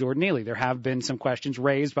kill Jordan Neely. There have been some questions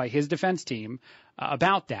raised by his defense team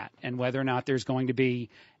about that and whether or not there's going to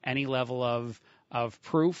be any level of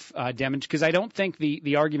proof damage, because I don't think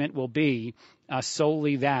the argument will be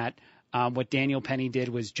solely that what Daniel Penny did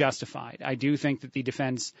was justified. I do think that the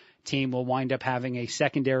defense team will wind up having a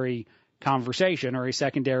secondary conversation or a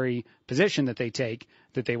secondary position that they take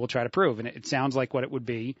that they will try to prove. And it sounds like what it would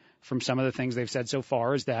be from some of the things they've said so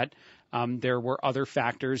far is that there were other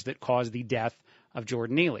factors that caused the death of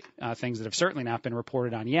Jordan Neely, things that have certainly not been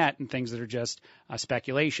reported on yet and things that are just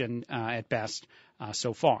speculation at best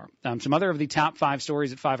so far. Some other of the top 5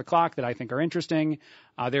 stories at 5 o'clock that I think are interesting.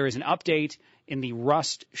 There is an update in the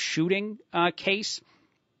Rust shooting case.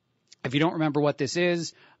 If you don't remember what this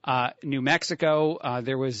is, New Mexico,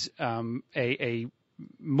 there was a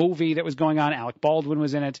movie that was going on. Alec Baldwin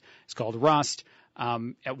was in it. It's called Rust.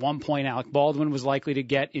 At one point, Alec Baldwin was likely to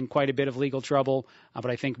get in quite a bit of legal trouble,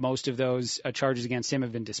 but I think most of those charges against him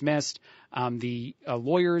have been dismissed. The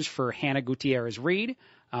lawyers for Hannah Gutierrez Reed,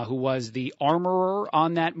 who was the armorer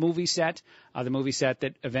on that movie set, the movie set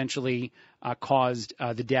that eventually caused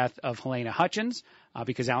the death of Helena Hutchins,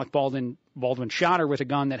 because Alec Baldwin shot her with a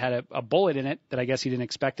gun that had a bullet in it that I guess he didn't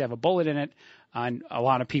expect to have a bullet in it. And a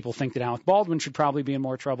lot of people think that Alec Baldwin should probably be in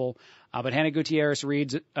more trouble. But Hannah Gutierrez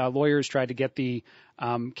Reed's lawyers tried to get the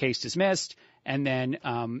case dismissed. And then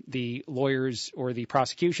the lawyers or the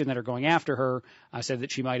prosecution that are going after her said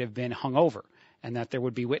that she might have been hungover and that there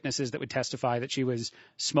would be witnesses that would testify that she was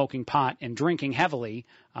smoking pot and drinking heavily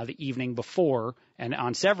the evening before and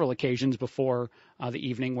on several occasions before the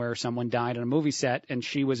evening where someone died on a movie set and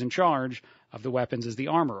she was in charge of the weapons as the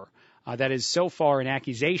armorer. That is so far an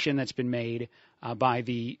accusation that's been made by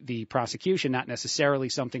the prosecution, not necessarily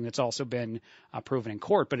something that's also been proven in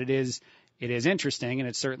court, but it is interesting, and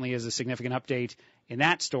it certainly is a significant update in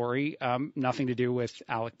that story, nothing to do with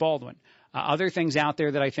Alec Baldwin. Other things out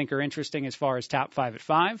there that I think are interesting as far as top 5 at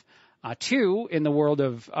 5, 2 in the world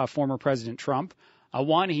of former President Trump.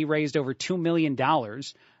 One, he raised over $2 million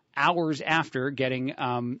hours after getting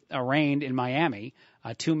arraigned in Miami,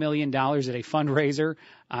 $2 million at a fundraiser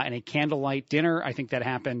and a candlelight dinner. I think that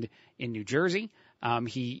happened in New Jersey. Now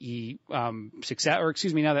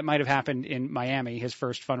that might have happened in Miami, his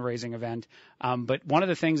first fundraising event. But one of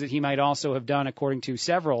the things that he might also have done, according to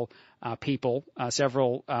several people,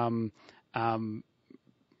 several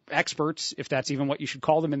experts, if that's even what you should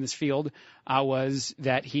call them in this field, was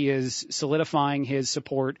that he is solidifying his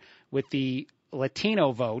support with the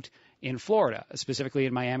Latino vote in Florida, specifically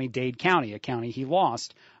in Miami-Dade County, a county he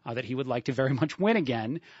lost, that he would like to very much win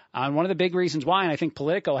again. And one of the big reasons why, and I think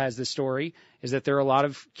Politico has this story, is that there are a lot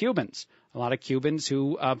of Cubans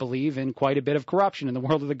who believe in quite a bit of corruption in the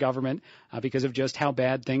world of the government because of just how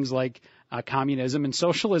bad things like communism and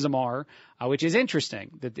socialism are, which is interesting,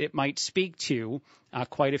 that it might speak to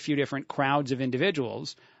quite a few different crowds of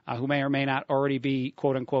individuals who may or may not already be,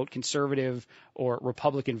 quote unquote, conservative or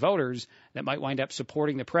Republican voters that might wind up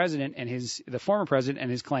supporting the president and the former president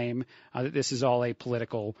and his claim that this is all a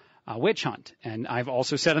political witch hunt. And I've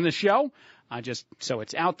also said on the show, just so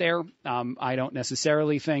it's out there, I don't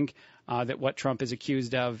necessarily think that what Trump is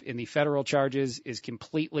accused of in the federal charges is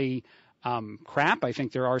completely crap. I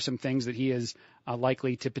think there are some things that he is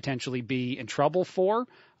likely to potentially be in trouble for.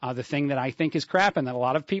 The thing that I think is crap and that a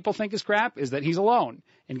lot of people think is crap is that he's alone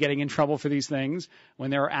in getting in trouble for these things when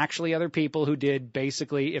there are actually other people who did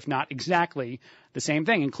basically, if not exactly, the same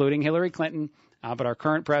thing, including Hillary Clinton, but our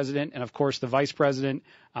current president and, of course, the vice president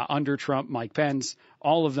under Trump, Mike Pence,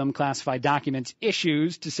 all of them classified documents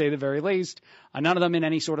issues, to say the very least, none of them in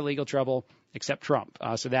any sort of legal trouble except Trump.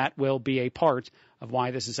 So that will be a part of why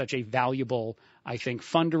this is such a valuable, I think,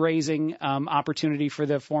 fundraising opportunity for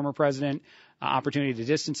the former president, opportunity to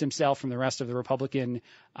distance himself from the rest of the Republican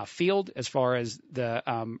field as far as the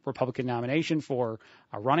Republican nomination for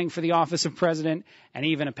running for the office of president, and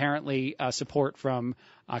even apparently support from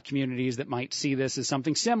communities that might see this as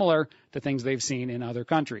something similar to things they've seen in other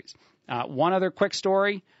countries. One other quick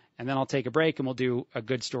story, and then I'll take a break and we'll do a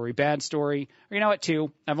good story, bad story. Or you know what,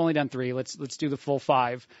 2. I've only done 3. Let's do the full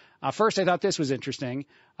 5. First, I thought this was interesting.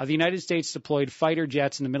 The United States deployed fighter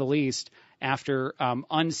jets in the Middle East after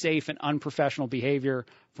unsafe and unprofessional behavior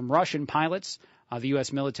from Russian pilots. The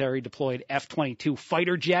U.S. military deployed F-22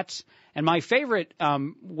 fighter jets. And my favorite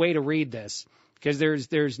way to read this, because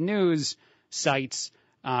there's news sites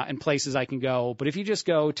and places I can go, but if you just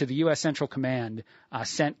go to the U.S. Central Command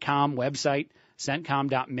CENTCOM website,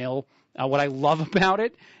 CENTCOM.mil, what I love about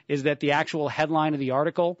it is that the actual headline of the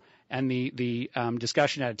article and the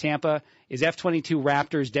discussion out of Tampa is F-22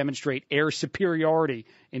 Raptors demonstrate air superiority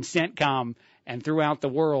in CENTCOM and throughout the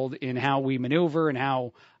world in how we maneuver and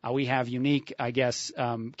how we have unique, I guess,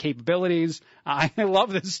 capabilities. I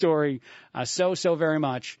love this story so very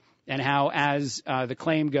much, and how, as the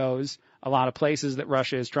claim goes, a lot of places that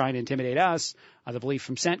Russia is trying to intimidate us, the belief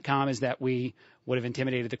from CENTCOM is that we would have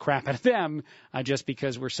intimidated the crap out of them just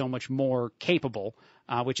because we're so much more capable,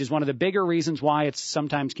 which is one of the bigger reasons why it's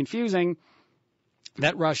sometimes confusing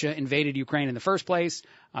that Russia invaded Ukraine in the first place,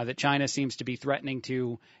 that China seems to be threatening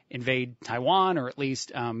to invade Taiwan, or at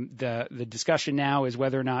least the discussion now is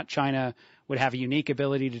whether or not China would have a unique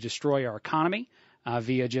ability to destroy our economy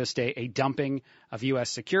via just a dumping of U.S.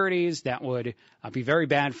 securities. That would be very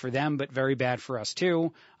bad for them, but very bad for us,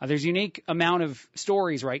 too. There's a unique amount of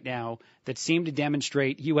stories right now that seem to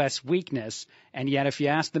demonstrate U.S. weakness, and yet if you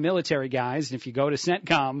ask the military guys, and if you go to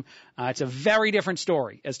CENTCOM, it's a very different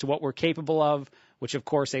story as to what we're capable of, which, of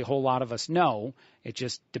course, a whole lot of us know. It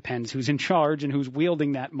just depends who's in charge and who's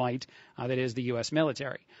wielding that might that is the U.S.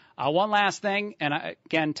 military. One last thing, and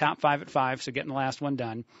again, top 5 at 5, so getting the last one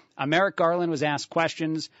done. Merrick Garland was asked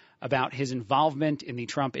questions about his involvement in the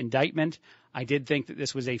Trump indictment. I did think that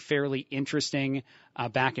this was a fairly interesting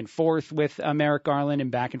back and forth with Merrick Garland,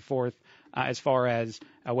 and back and forth as far as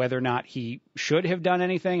whether or not he should have done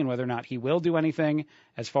anything and whether or not he will do anything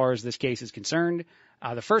as far as this case is concerned.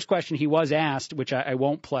 The first question he was asked, which I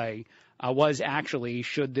won't play, was actually,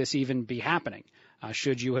 should this even be happening?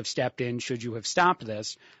 Should you have stepped in? Should you have stopped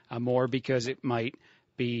this? More because it might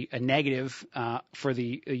be a negative for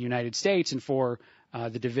the United States and for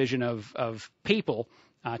the division of people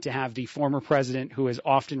to have the former president, who has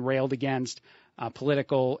often railed against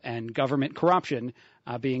political and government corruption,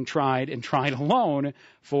 being tried and tried alone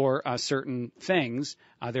for certain things.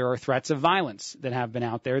 There are threats of violence that have been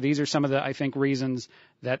out there. These are some of the, I think, reasons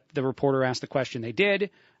that the reporter asked the question they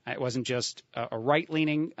did. It wasn't just a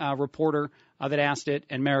right-leaning reporter that asked it,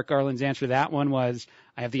 and Merrick Garland's answer to that one was,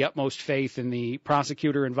 I have the utmost faith in the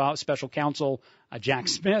prosecutor involved, special counsel Jack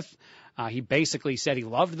Smith. He basically said he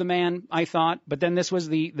loved the man, I thought, but then this was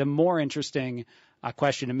the more interesting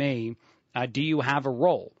question to me. Do you have a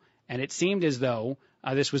role? And it seemed as though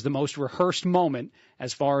this was the most rehearsed moment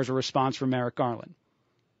as far as a response from Merrick Garland.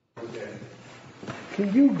 Okay.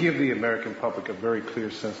 Can you give the American public a very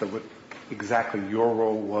clear sense of what exactly your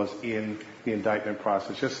role was in the indictment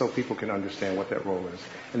process, just so people can understand what that role is?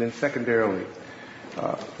 And then secondarily,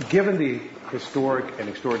 given the historic and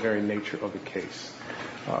extraordinary nature of the case,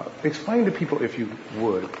 explain to people, if you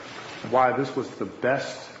would, why this was the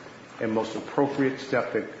best and most appropriate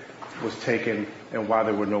step that was taken and why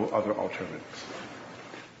there were no other alternatives.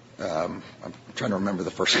 I'm trying to remember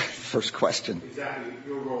the first question. Exactly,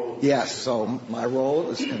 your role. Yes, so my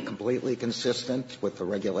role is completely consistent with the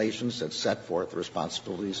regulations that set forth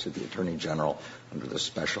responsibilities to the Attorney General under the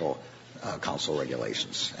special counsel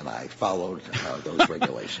regulations, and I followed those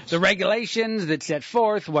regulations. The regulations that set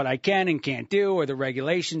forth what I can and can't do are the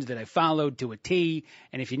regulations that I followed to a T,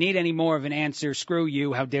 and if you need any more of an answer, screw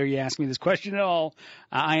you. How dare you ask me this question at all?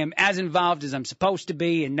 I am as involved as I'm supposed to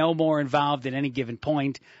be and no more involved at any given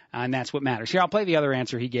point, and that's what matters. Here, I'll play the other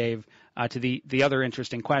answer he gave to the other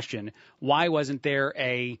interesting question. Why wasn't there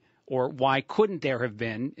or why couldn't there have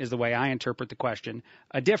been, is the way I interpret the question,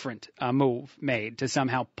 a different move made to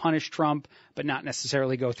somehow punish Trump but not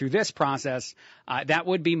necessarily go through this process? That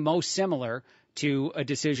would be most similar to a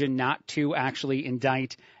decision not to actually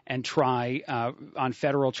indict and try on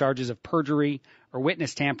federal charges of perjury or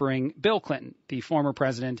witness tampering Bill Clinton, the former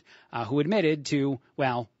president who admitted to,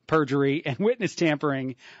 well, perjury and witness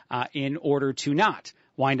tampering in order to not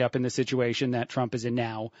wind up in the situation that Trump is in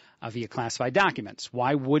now via classified documents.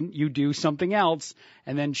 Why wouldn't you do something else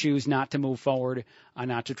and then choose not to move forward,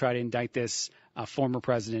 not to try to indict this former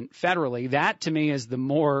president federally? That, to me, is the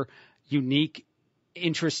more unique,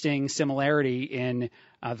 interesting similarity in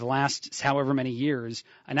the last however many years.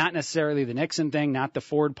 Not necessarily the Nixon thing, not the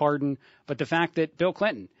Ford pardon, but the fact that Bill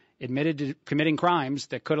Clinton admitted to committing crimes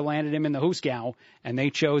that could have landed him in the Hooskow, and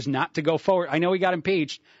they chose not to go forward. I know he got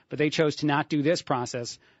impeached, but they chose to not do this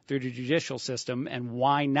process through the judicial system, and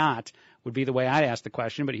why not would be the way I'd ask the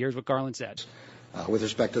question, but here's what Garland said. With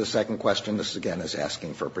respect to the second question, this again is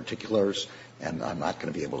asking for particulars, and I'm not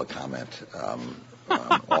going to be able to comment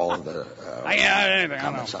all of the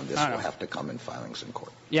comments on this. Will have to come in filings in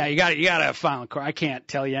court. Yeah, you got to file in court. I can't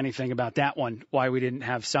tell you anything about that one, why we didn't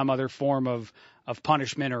have some other form of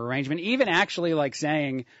punishment or arrangement, even actually like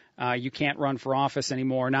saying you can't run for office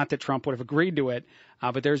anymore. Not that Trump would have agreed to it,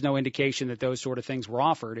 but there's no indication that those sort of things were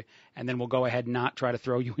offered, and then we'll go ahead and not try to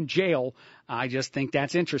throw you in jail. I just think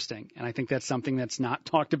that's interesting, and I think that's something that's not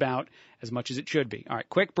talked about as much as it should be. All right,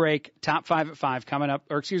 quick break. Top 5 at 5 coming up,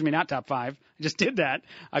 or excuse me, not top 5. I just did that.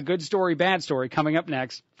 A good story, bad story coming up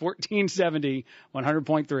next. 1470,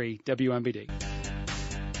 100.3 WMBD.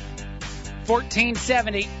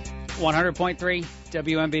 1470. 100.3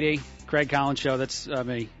 WMBD, Craig Collins Show. That's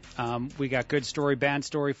me. We got good story, bad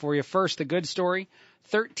story for you. First, the good story.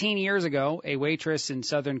 13 years ago, a waitress in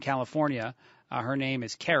Southern California, her name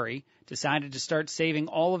is Carrie, decided to start saving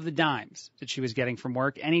all of the dimes that she was getting from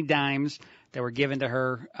work, any dimes that were given to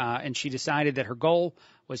her, and she decided that her goal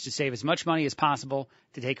was to save as much money as possible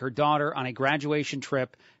to take her daughter on a graduation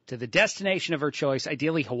trip to the destination of her choice,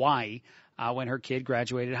 ideally Hawaii, when her kid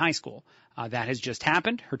graduated high school. That has just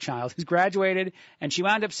happened. Her child has graduated, and she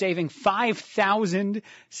wound up saving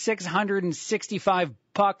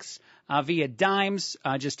 $5,665 via dimes,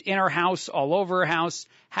 just in her house, all over her house.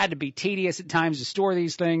 Had to be tedious at times to store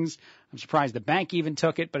these things. I'm surprised the bank even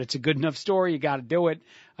took it, but it's a good enough story. You got to do it.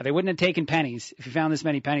 They wouldn't have taken pennies. If you found this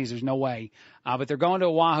many pennies, there's no way. But they're going to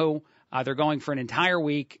Oahu. They're going for an entire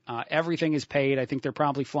week. Everything is paid. I think they're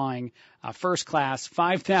probably flying first class.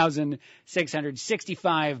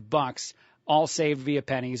 $5,665, all saved via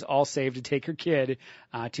pennies, all saved to take her kid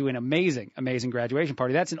to an amazing, amazing graduation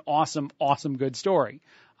party. That's an awesome, awesome good story.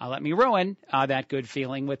 Let me ruin that good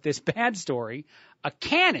feeling with this bad story. A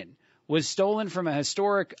cannon was stolen from a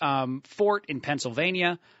historic fort in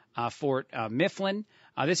Pennsylvania, Fort Mifflin.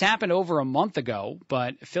 This happened over a month ago,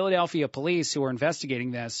 but Philadelphia police who are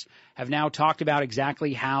investigating this have now talked about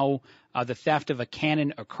exactly how the theft of a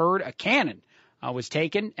cannon occurred. A cannon was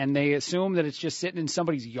taken, and they assume that it's just sitting in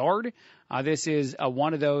somebody's yard. This is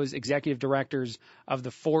one of those executive directors of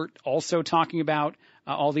the fort also talking about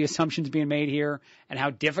all the assumptions being made here and how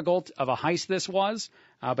difficult of a heist this was,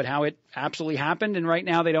 but how it absolutely happened, and right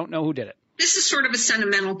now they don't know who did it. This is sort of a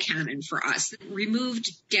sentimental cannon for us. Removed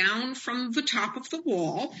down from the top of the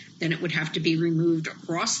wall, then it would have to be removed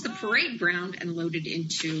across the parade ground and loaded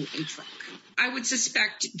into a truck. I would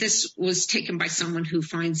suspect this was taken by someone who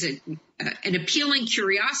finds it an appealing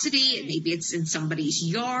curiosity. Maybe it's in somebody's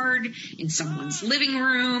yard, in someone's living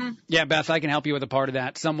room. Yeah, Beth, I can help you with a part of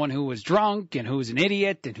that. Someone who was drunk and who was an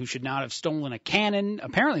idiot and who should not have stolen a cannon.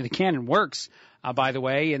 Apparently the cannon works, by the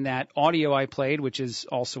way, in that audio I played, which is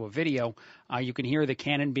also a video. You can hear the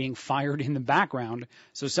cannon being fired in the background.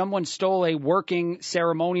 So someone stole a working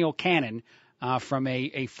ceremonial cannon from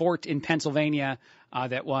a fort in Pennsylvania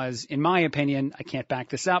that was, in my opinion, I can't back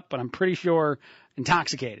this up, but I'm pretty sure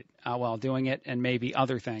intoxicated while doing it, and maybe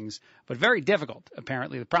other things. But very difficult,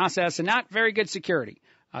 apparently, the process, and not very good security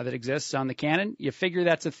that exists on the cannon. You figure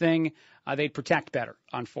that's a thing they'd protect better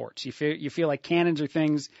on forts. You feel like cannons are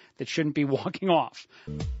things that shouldn't be walking off.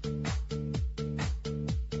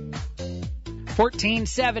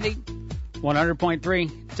 1470,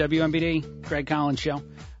 100.3 WMBD, Craig Collins Show.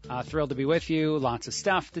 Thrilled to be with you. Lots of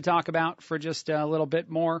stuff to talk about for just a little bit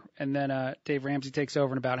more. And then Dave Ramsey takes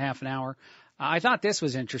over in about half an hour. I thought this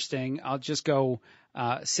was interesting. I'll just go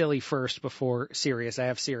silly first before serious. I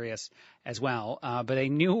have serious as well. But a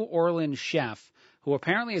New Orleans chef who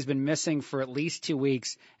apparently has been missing for at least 2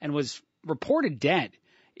 weeks and was reported dead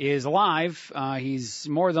is alive. He's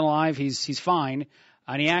more than alive. He's fine.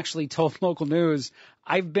 And he actually told local news,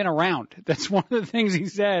 I've been around. That's one of the things he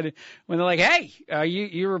said when they're like, hey,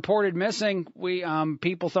 you reported missing.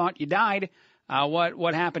 People thought you died.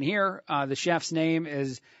 What happened here? The chef's name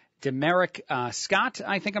is Demeric Scott.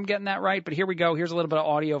 I think I'm getting that right. But here we go. Here's a little bit of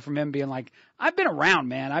audio from him being like, I've been around,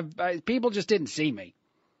 man. People just didn't see me.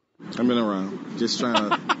 I've been around, just trying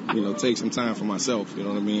to, take some time for myself. You know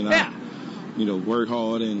what I mean? Yeah. Work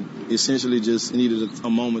hard and essentially just needed a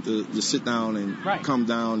moment to just sit down and come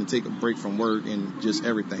down and take a break from work and just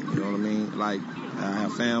everything. You know what I mean? Like, I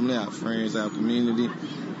have family, I have friends, I have community,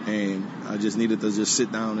 and I just needed to just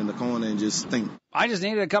sit down in the corner and just think. I just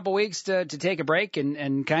needed a couple weeks to take a break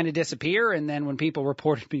and kind of disappear. And then when people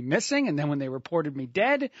reported me missing, and then when they reported me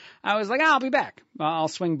dead, I was like, I'll be back. I'll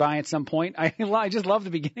swing by at some point. I just love the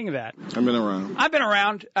beginning of that. I've been around. I've been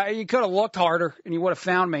around. You could have looked harder and you would have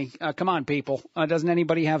found me. Come on, people. Doesn't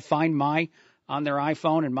anybody have Find My on their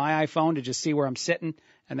iPhone and my iPhone to just see where I'm sitting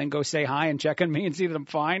and then go say hi and check on me and see that I'm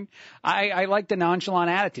fine? I like the nonchalant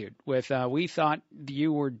attitude with, we thought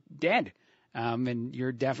you were dead. And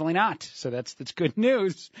you're definitely not. So that's good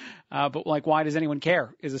news. But why does anyone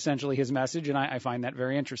care is essentially his message. And I find that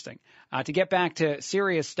very interesting. To get back to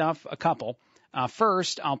serious stuff, a couple.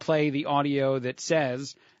 First, I'll play the audio that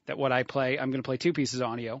says that what I play, I'm going to play two pieces of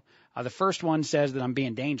audio. The first one says that I'm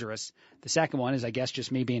being dangerous. The second one is, I guess,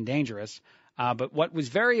 just me being dangerous. But what was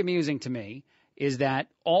very amusing to me is that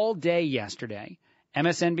all day yesterday,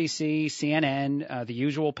 MSNBC, CNN, the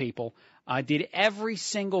usual people, did every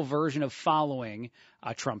single version of following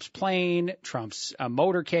Trump's plane, Trump's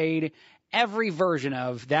motorcade, every version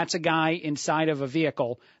of that's a guy inside of a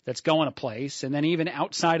vehicle that's going a place. And then even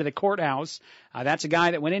outside of the courthouse, that's a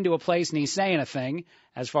guy that went into a place and he's saying a thing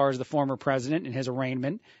as far as the former president and his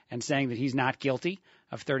arraignment and saying that he's not guilty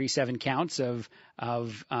of 37 counts of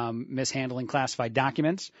mishandling classified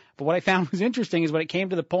documents. But what I found was interesting is when it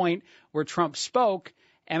came to the point where Trump spoke,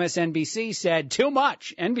 MSNBC said too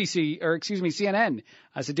much. CNN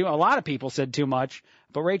said a lot of people said too much,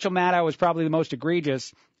 but Rachel Maddow was probably the most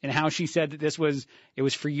egregious in how she said that it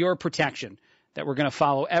was for your protection, that we're going to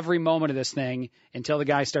follow every moment of this thing until the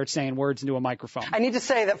guy starts saying words into a microphone. I need to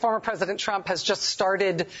say that former President Trump has just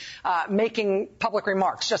started making public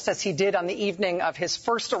remarks, just as he did on the evening of his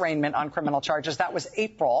first arraignment on criminal charges. That was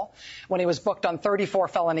April, when he was booked on 34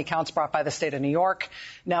 felony counts brought by the state of New York.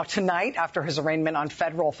 Now, tonight, after his arraignment on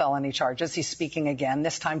federal felony charges, he's speaking again,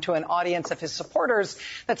 this time to an audience of his supporters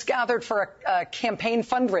that's gathered for a campaign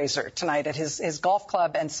fundraiser tonight at his golf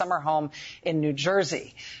club and summer home in New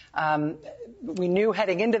Jersey. We knew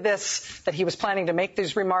heading into this that he was planning to make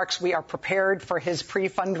these remarks. We are prepared for his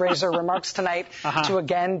pre-fundraiser remarks tonight to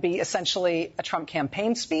again be essentially a Trump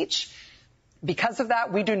campaign speech. Because of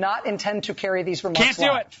that, we do not intend to carry these remarks live.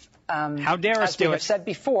 Can't do it. How dare us do it? As we have said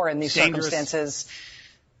before in these circumstances,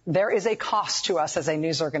 there is a cost to us as a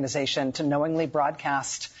news organization to knowingly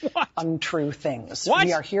broadcast untrue things.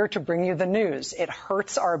 We are here to bring you the news. It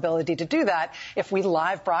hurts our ability to do that if we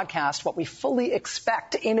live broadcast what we fully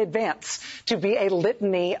expect in advance to be a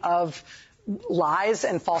litany of lies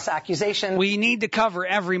and false accusations. We need to cover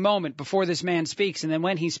every moment before this man speaks and then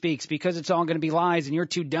when he speaks, because it's all going to be lies and you're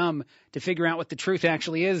too dumb to figure out what the truth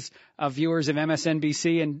actually is, viewers of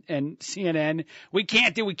MSNBC and CNN. We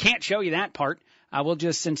can't show you that part. We'll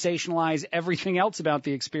just sensationalize everything else about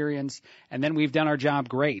the experience, and then we've done our job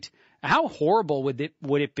great. How horrible would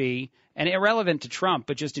it be, and irrelevant to Trump,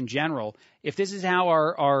 but just in general, if this is how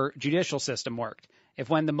our judicial system worked? If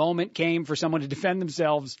when the moment came for someone to defend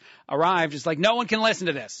themselves arrived, it's like, no one can listen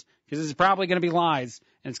to this because this is probably going to be lies,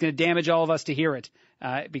 and it's going to damage all of us to hear it.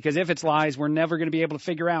 Because if it's lies, we're never going to be able to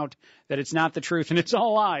figure out that it's not the truth and it's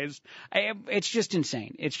all lies. It's just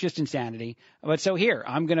insane. It's just insanity. But so here,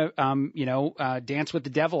 I'm going to, dance with the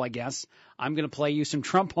devil, I guess. I'm going to play you some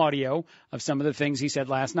Trump audio of some of the things he said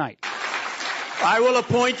last night. I will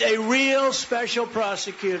appoint a real special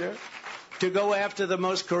prosecutor to go after the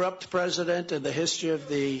most corrupt president in the history of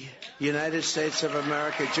the United States of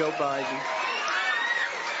America, Joe Biden,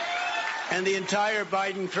 and the entire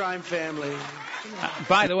Biden crime family.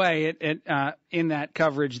 By the way, in that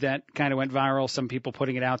coverage that kind of went viral, some people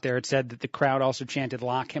putting it out there, it said that the crowd also chanted,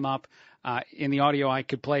 "Lock him up." In the audio I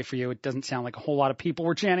could play for you, it doesn't sound like a whole lot of people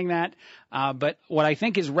were chanting that. But what I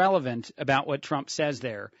think is relevant about what Trump says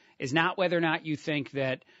there is not whether or not you think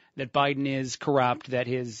that Biden is corrupt, that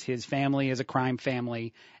his family is a crime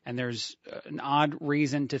family, and there's an odd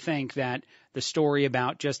reason to think that the story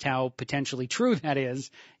about just how potentially true that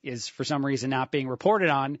is for some reason not being reported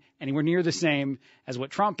on anywhere near the same as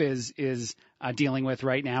what Trump is dealing with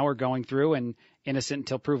right now or going through, and innocent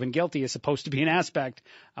until proven guilty is supposed to be an aspect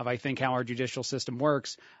of, I think, how our judicial system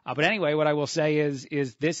works. But anyway, what I will say is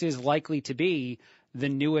this is likely to be the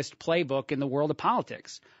newest playbook in the world of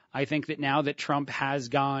politics. I think that now that Trump has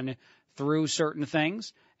gone through certain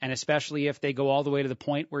things, and especially if they go all the way to the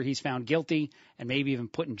point where he's found guilty and maybe even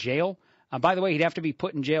put in jail. By the way, he'd have to be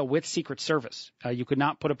put in jail with Secret Service. You could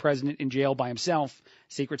not put a president in jail by himself.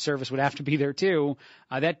 Secret Service would have to be there, too.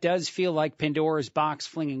 That does feel like Pandora's box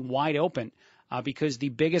flinging wide open because the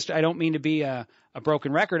biggest – I don't mean to be a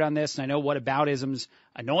broken record on this, and I know whataboutisms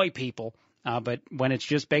annoy people. But when it's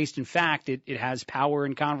just based in fact, it has power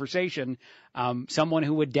in conversation. Someone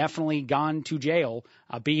who would definitely gone to jail,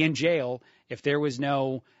 be in jail if there was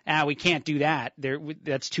no, we can't do that.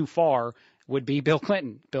 That's too far, would be Bill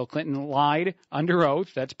Clinton. Bill Clinton lied under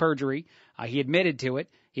oath. That's perjury. He admitted to it.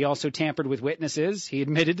 He also tampered with witnesses. He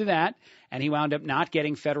admitted to that, and he wound up not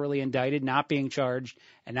getting federally indicted, not being charged,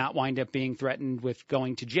 and not wind up being threatened with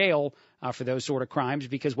going to jail for those sort of crimes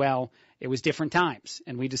because, well, it was different times,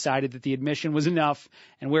 and we decided that the admission was enough,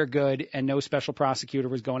 and we're good, and no special prosecutor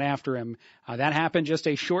was going after him. That happened just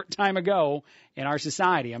a short time ago in our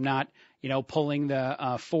society. I'm not, pulling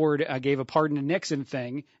the Ford gave a pardon to Nixon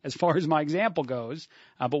thing as far as my example goes,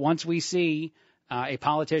 but once we see a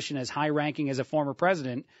politician as high-ranking as a former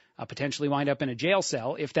president potentially wind up in a jail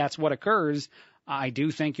cell, if that's what occurs, I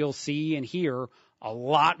do think you'll see and hear a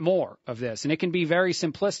lot more of this. And it can be very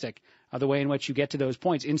simplistic, the way in which you get to those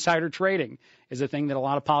points. Insider trading is a thing that a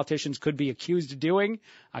lot of politicians could be accused of doing,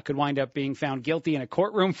 could wind up being found guilty in a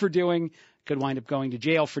courtroom for doing, could wind up going to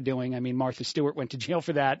jail for doing. I mean, Martha Stewart went to jail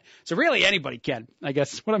for that. So really anybody can, I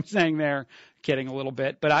guess is what I'm saying there, kidding a little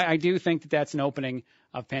bit. But I do think that that's an opening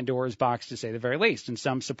of Pandora's box, to say the very least. And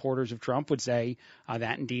some supporters of Trump would say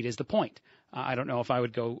that indeed is the point. I don't know if I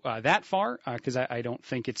would go that far because I don't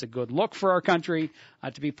think it's a good look for our country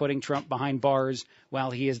to be putting Trump behind bars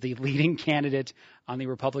while he is the leading candidate on the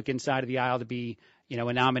Republican side of the aisle to be,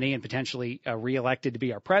 a nominee and potentially reelected to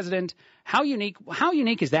be our president. How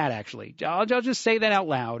unique is that, actually? I'll just say that out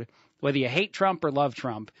loud, whether you hate Trump or love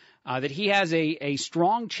Trump, that he has a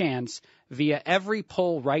strong chance via every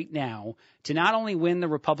poll right now to not only win the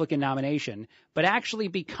Republican nomination, but actually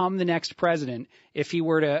become the next president if he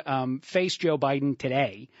were to face Joe Biden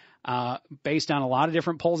today. Based on a lot of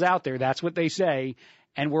different polls out there, that's what they say.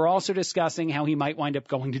 And we're also discussing how he might wind up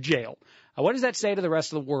going to jail. What does that say to the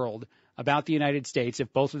rest of the world about the United States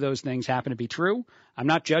if both of those things happen to be true? I'm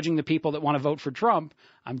not judging the people that want to vote for Trump.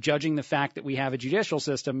 I'm judging the fact that we have a judicial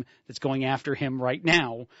system that's going after him right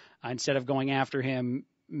now instead of going after him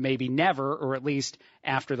maybe never, or at least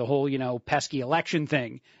after the whole, pesky election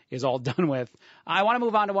thing is all done with. I want to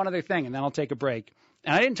move on to one other thing, and then I'll take a break.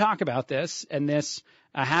 And I didn't talk about this, and this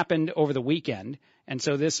happened over the weekend. And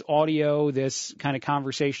so this audio, this kind of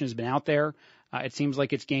conversation has been out there. It seems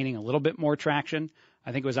like it's gaining a little bit more traction.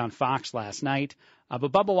 I think it was on Fox last night.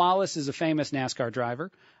 But Bubba Wallace is a famous NASCAR driver.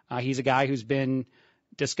 He's a guy who's been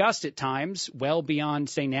discussed at times well beyond,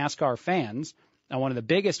 say, NASCAR fans. One of the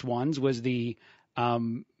biggest ones was the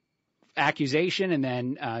accusation and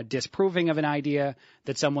then disproving of an idea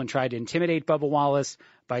that someone tried to intimidate Bubba Wallace.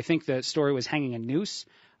 But I think the story was hanging a noose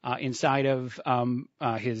inside of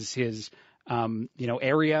his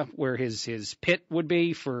area where his pit would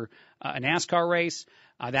be for a NASCAR race.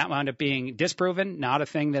 That wound up being disproven, not a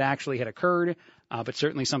thing that actually had occurred, but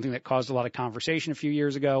certainly something that caused a lot of conversation a few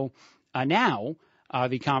years ago. Now,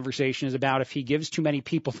 the conversation is about if he gives too many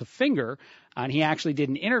people the finger. And he actually did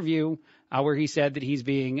an interview where he said that he's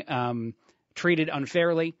being treated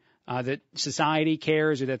unfairly, that society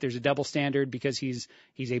cares, or that there's a double standard because he's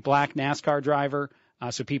a black NASCAR driver.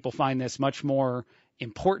 So people find this much more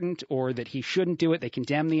important, or that he shouldn't do it. They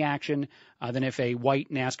condemn the action than if a white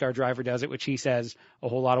NASCAR driver does it, which he says a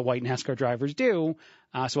whole lot of white NASCAR drivers do.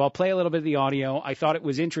 So I'll play a little bit of the audio. I thought it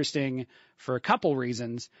was interesting for a couple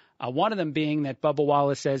reasons. One of them being that Bubba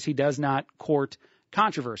Wallace says he does not court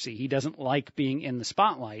controversy. He doesn't like being in the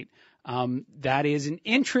spotlight. That is an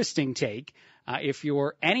interesting take. If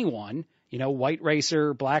you're anyone, white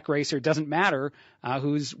racer, black racer, doesn't matter,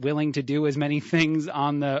 who's willing to do as many things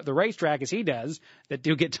on the racetrack as he does that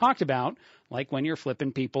do get talked about, like when you're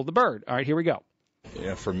flipping people the bird. All right, here we go.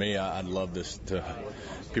 Yeah, for me, I'd love this to.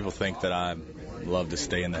 People think that I love to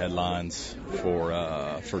stay in the headlines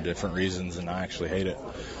for different reasons, and I actually hate it.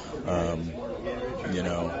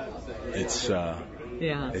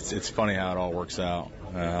 It's funny how it all works out.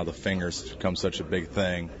 How the fingers become such a big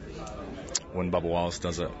thing when Bubba Wallace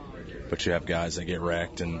does it. But you have guys that get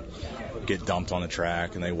wrecked and get dumped on the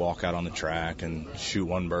track, and they walk out on the track and shoot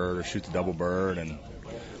one bird or shoot the double bird, and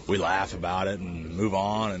we laugh about it and move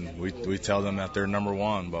on, and we tell them that they're number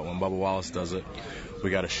one. But when Bubba Wallace does it, we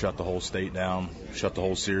got to shut the whole state down, shut the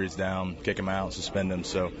whole series down, kick them out, suspend them.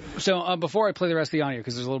 So before I play the rest of the audio,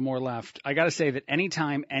 because there's a little more left, I got to say that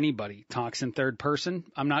anytime anybody talks in third person,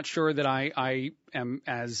 I'm not sure that I am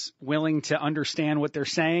as willing to understand what they're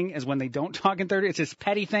saying as when they don't talk in third. It's this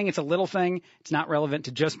petty thing. It's a little thing. It's not relevant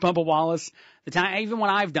to just Bubba Wallace. Even when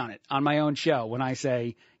I've done it on my own show, when I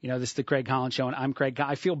say, this is the Craig Collins Show and I'm Craig,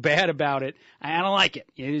 I feel bad about it. I don't like it.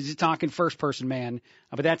 You're just talking first person, man.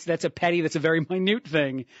 But that's a very minute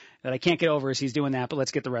thing that I can't get over as he's doing that. But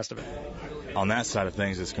let's get the rest of it. On that side of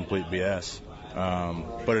things, it's complete BS.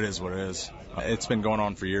 But it is what it is. It's been going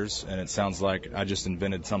on for years, and it sounds like I just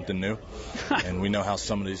invented something new. And we know how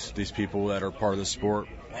some of these people that are part of the sport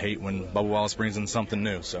hate when Bubba Wallace brings in something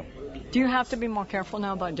new. So, do you have to be more careful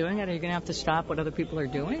now about doing it? Are you going to have to stop what other people are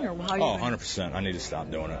doing, or how? 100%. I need to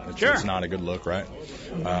stop doing it. Sure. It's not a good look, right?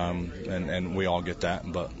 And we all get that.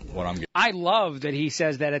 But what I'm getting. I love that he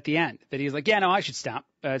says that at the end. That he's like, I should stop.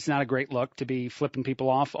 It's not a great look to be flipping people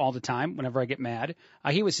off all the time whenever I get mad.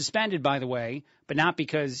 He was suspended, by the way, but not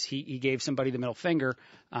because he gave somebody the middle finger,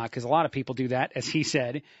 because a lot of people do that, as he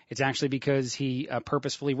said. It's actually because he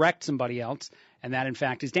purposefully wrecked somebody else, and that, in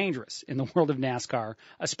fact, is dangerous in the world of NASCAR,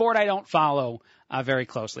 a sport I don't follow very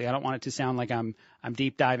closely. I don't want it to sound like I'm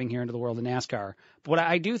deep diving here into the world of NASCAR. But what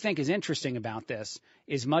I do think is interesting about this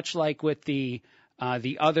is much like with the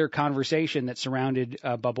other conversation that surrounded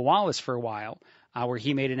Bubba Wallace for a while, where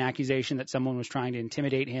he made an accusation that someone was trying to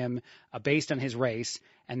intimidate him based on his race,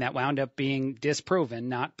 and that wound up being disproven,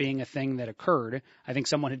 not being a thing that occurred. I think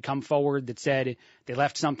someone had come forward that said they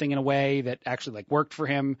left something in a way that actually worked for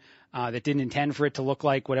him, that didn't intend for it to look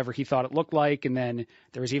like whatever he thought it looked like, and then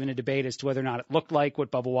there was even a debate as to whether or not it looked like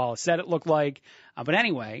what Bubba Wallace said it looked like. But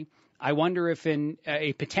anyway, I wonder if in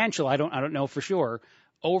a potential, I don't know for sure,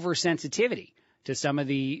 oversensitivity to some of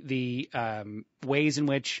the ways in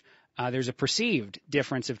which there's a perceived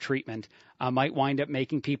difference of treatment might wind up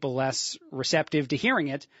making people less receptive to hearing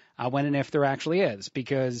it when and if there actually is.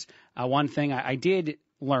 Because one thing I did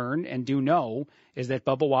learn and do know is that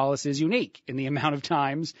Bubba Wallace is unique in the amount of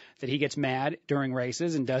times that he gets mad during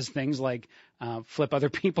races and does things like flip other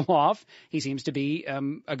people off. He seems to be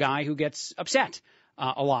a guy who gets upset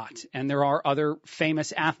a lot. And there are other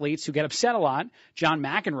famous athletes who get upset a lot. John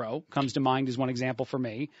McEnroe comes to mind as one example for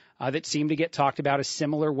me that seem to get talked about a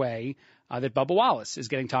similar way that Bubba Wallace is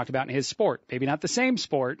getting talked about in his sport. Maybe not the same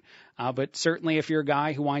sport, but certainly if you're a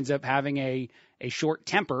guy who winds up having a short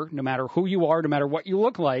temper, no matter who you are, no matter what you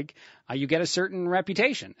look like, you get a certain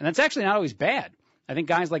reputation. And that's actually not always bad. I think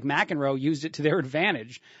guys like McEnroe used it to their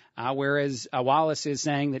advantage, whereas Wallace is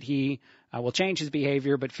saying that he will change his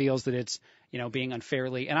behavior, but feels that it's being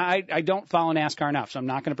unfairly. And I don't follow NASCAR enough, so I'm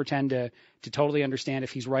not going to pretend to totally understand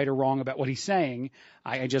if he's right or wrong about what he's saying.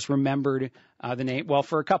 I just remembered the name, well,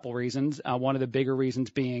 for a couple reasons. One of the bigger reasons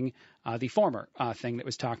being the former thing that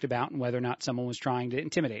was talked about and whether or not someone was trying to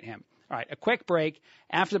intimidate him. All right, a quick break.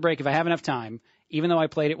 After the break, if I have enough time, even though I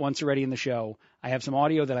played it once already in the show, I have some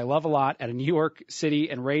audio that I love a lot at a New York City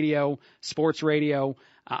and radio, sports radio.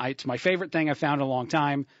 It's my favorite thing I've found in a long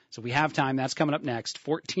time. So we have time. That's coming up next.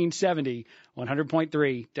 1470,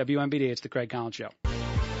 100.3 WMBD. It's the Craig Collins Show.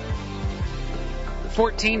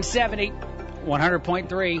 1470,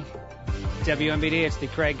 100.3 WMBD. It's the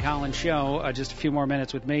Craig Collins Show. Just a few more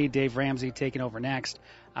minutes with me. Dave Ramsey taking over next.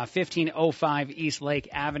 1505 East Lake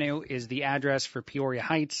Avenue is the address for Peoria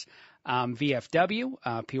Heights.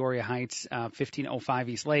 VFW, Peoria Heights, 1505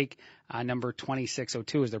 East Lake, number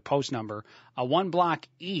 2602 is their post number, 1 block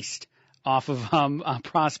east off of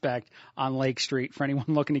Prospect on Lake Street. For anyone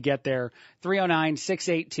looking to get there,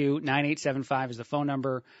 309-682-9875 is the phone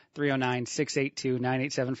number,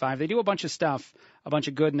 309-682-9875. They do a bunch of stuff, a bunch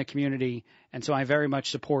of good in the community, and so I very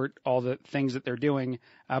much support all the things that they're doing.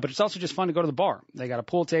 But it's also just fun to go to the bar. They got a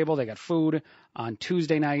pool table. They got food on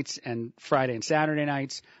Tuesday nights and Friday and Saturday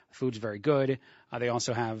nights. The food's very good. They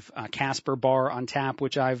also have Casper Bar on tap,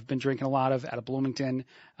 which I've been drinking a lot of out of Bloomington,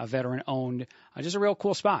 veteran-owned. Just a real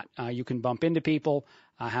cool spot. You can bump into people,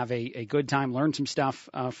 have a good time, learn some stuff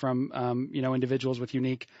from individuals with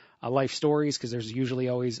unique life stories, because there's usually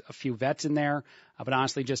always a few vets in there. But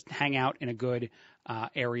honestly, just hang out in a good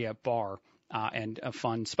area bar. And a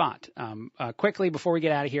fun spot. Quickly, before we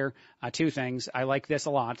get out of here, 2 things. I like this a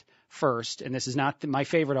lot. First, and this is not my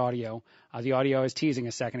favorite audio. The audio I was teasing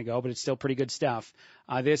a second ago, but it's still pretty good stuff.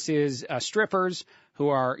 This is strippers who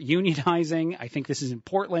are unionizing. I think this is in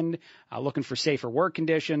Portland, looking for safer work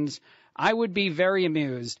conditions. I would be very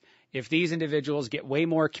amused if these individuals get way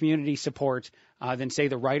more community support than, say,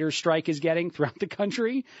 the writers' strike is getting throughout the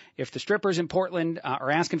country. If the strippers in Portland are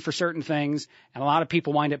asking for certain things, and a lot of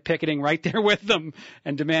people wind up picketing right there with them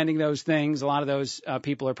and demanding those things, a lot of those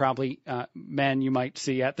people are probably men you might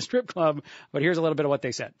see at the strip club. But here's a little bit of what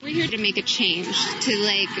they said. We're here to make a change,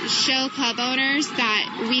 to show club owners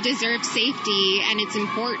that we deserve safety and it's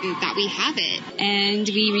important that we have it. And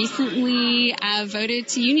we recently voted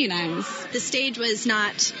to unionize. The stage was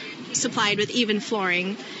not supplied with even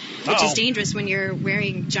flooring, which is dangerous when you're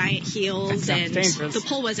wearing giant heels, and the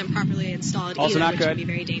pole wasn't properly installed also either, not which good. would be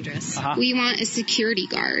very dangerous. We want a security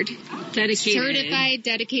guard. Certified,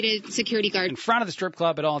 dedicated security guard. In front of the strip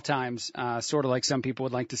club at all times, sort of like some people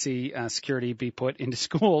would like to see security be put into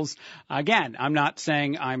schools. Again, I'm not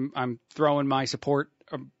saying I'm throwing my support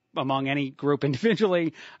among any group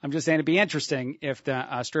individually. I'm just saying it'd be interesting if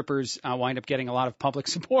the strippers wind up getting a lot of public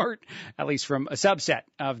support, at least from a subset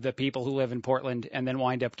of the people who live in Portland, and then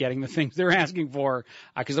wind up getting the things they're asking for.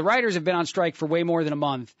 Because the writers have been on strike for way more than a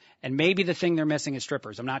month, and maybe the thing they're missing is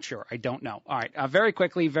strippers. I'm not sure. I don't know. All right. Very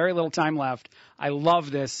quickly, very little time left. I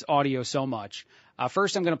love this audio so much.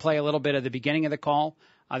 First, I'm going to play a little bit of the beginning of the call.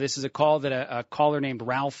 This is a call that a caller named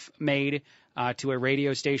Ralph made to a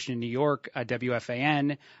radio station in New York,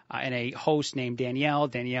 WFAN, and a host named Danielle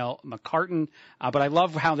McCartan. But I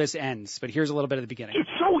love how this ends. But here's a little bit of the beginning. It's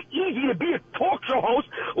so easy to be a talk show host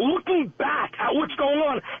looking back at what's going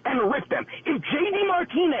on and rip them. If J.D.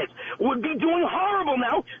 Martinez would be doing horrible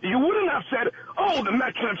now, you wouldn't have said, oh, the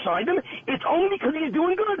Mets should have signed him. It's only because he's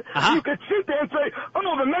doing good. You could sit there and say,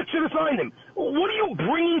 oh, the Mets should have signed him. What are you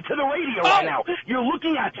bringing to the radio right now? You're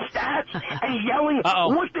looking at stats and yelling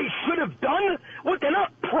what they should have done? What, they're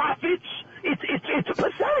not prophets? It's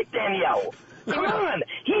pathetic, Danielle. Come on.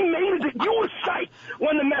 He made it. You were psyched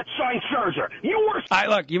when the Mets signed Scherzer. You were. All right,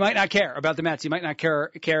 look, you might not care about the Mets. You might not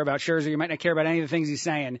care about Scherzer. You might not care about any of the things he's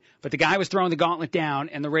saying. But the guy was throwing the gauntlet down,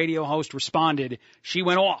 and the radio host responded. She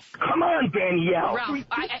went off. Come on, Danielle. Ralph,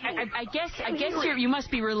 I guess you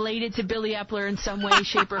must be related to Billy Epler in some way,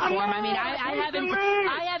 shape, or form. I mean, I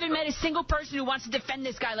haven't met a single person who wants to defend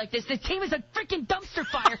this guy like this. This team is a freaking dumpster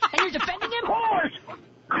fire, and you're defending him? Of course.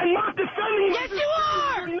 I'm not defending him. Yes, you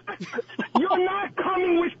are. You're not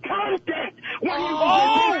coming with content.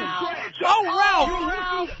 Ralph.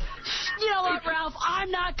 You know what, Ralph? I'm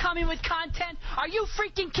not coming with content. Are you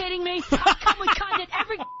freaking kidding me? I come with content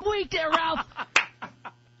every week there, Ralph.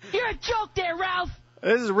 You're a joke there, Ralph.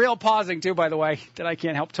 This is real pausing, too, by the way, that I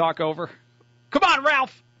can't help talk over. Come on,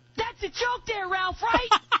 Ralph. That's a joke there, Ralph, right?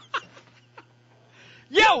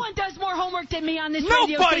 No one does more homework than me on this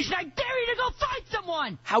radio station. I dare you to go find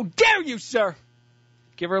someone. How dare you, sir?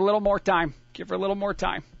 Give her a little more time.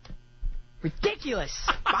 Ridiculous.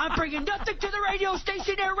 I'm bringing nothing to the radio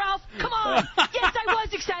station there, Ralph. Come on. Yes, I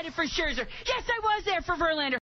was excited for Scherzer. Yes, I was there for Verlander.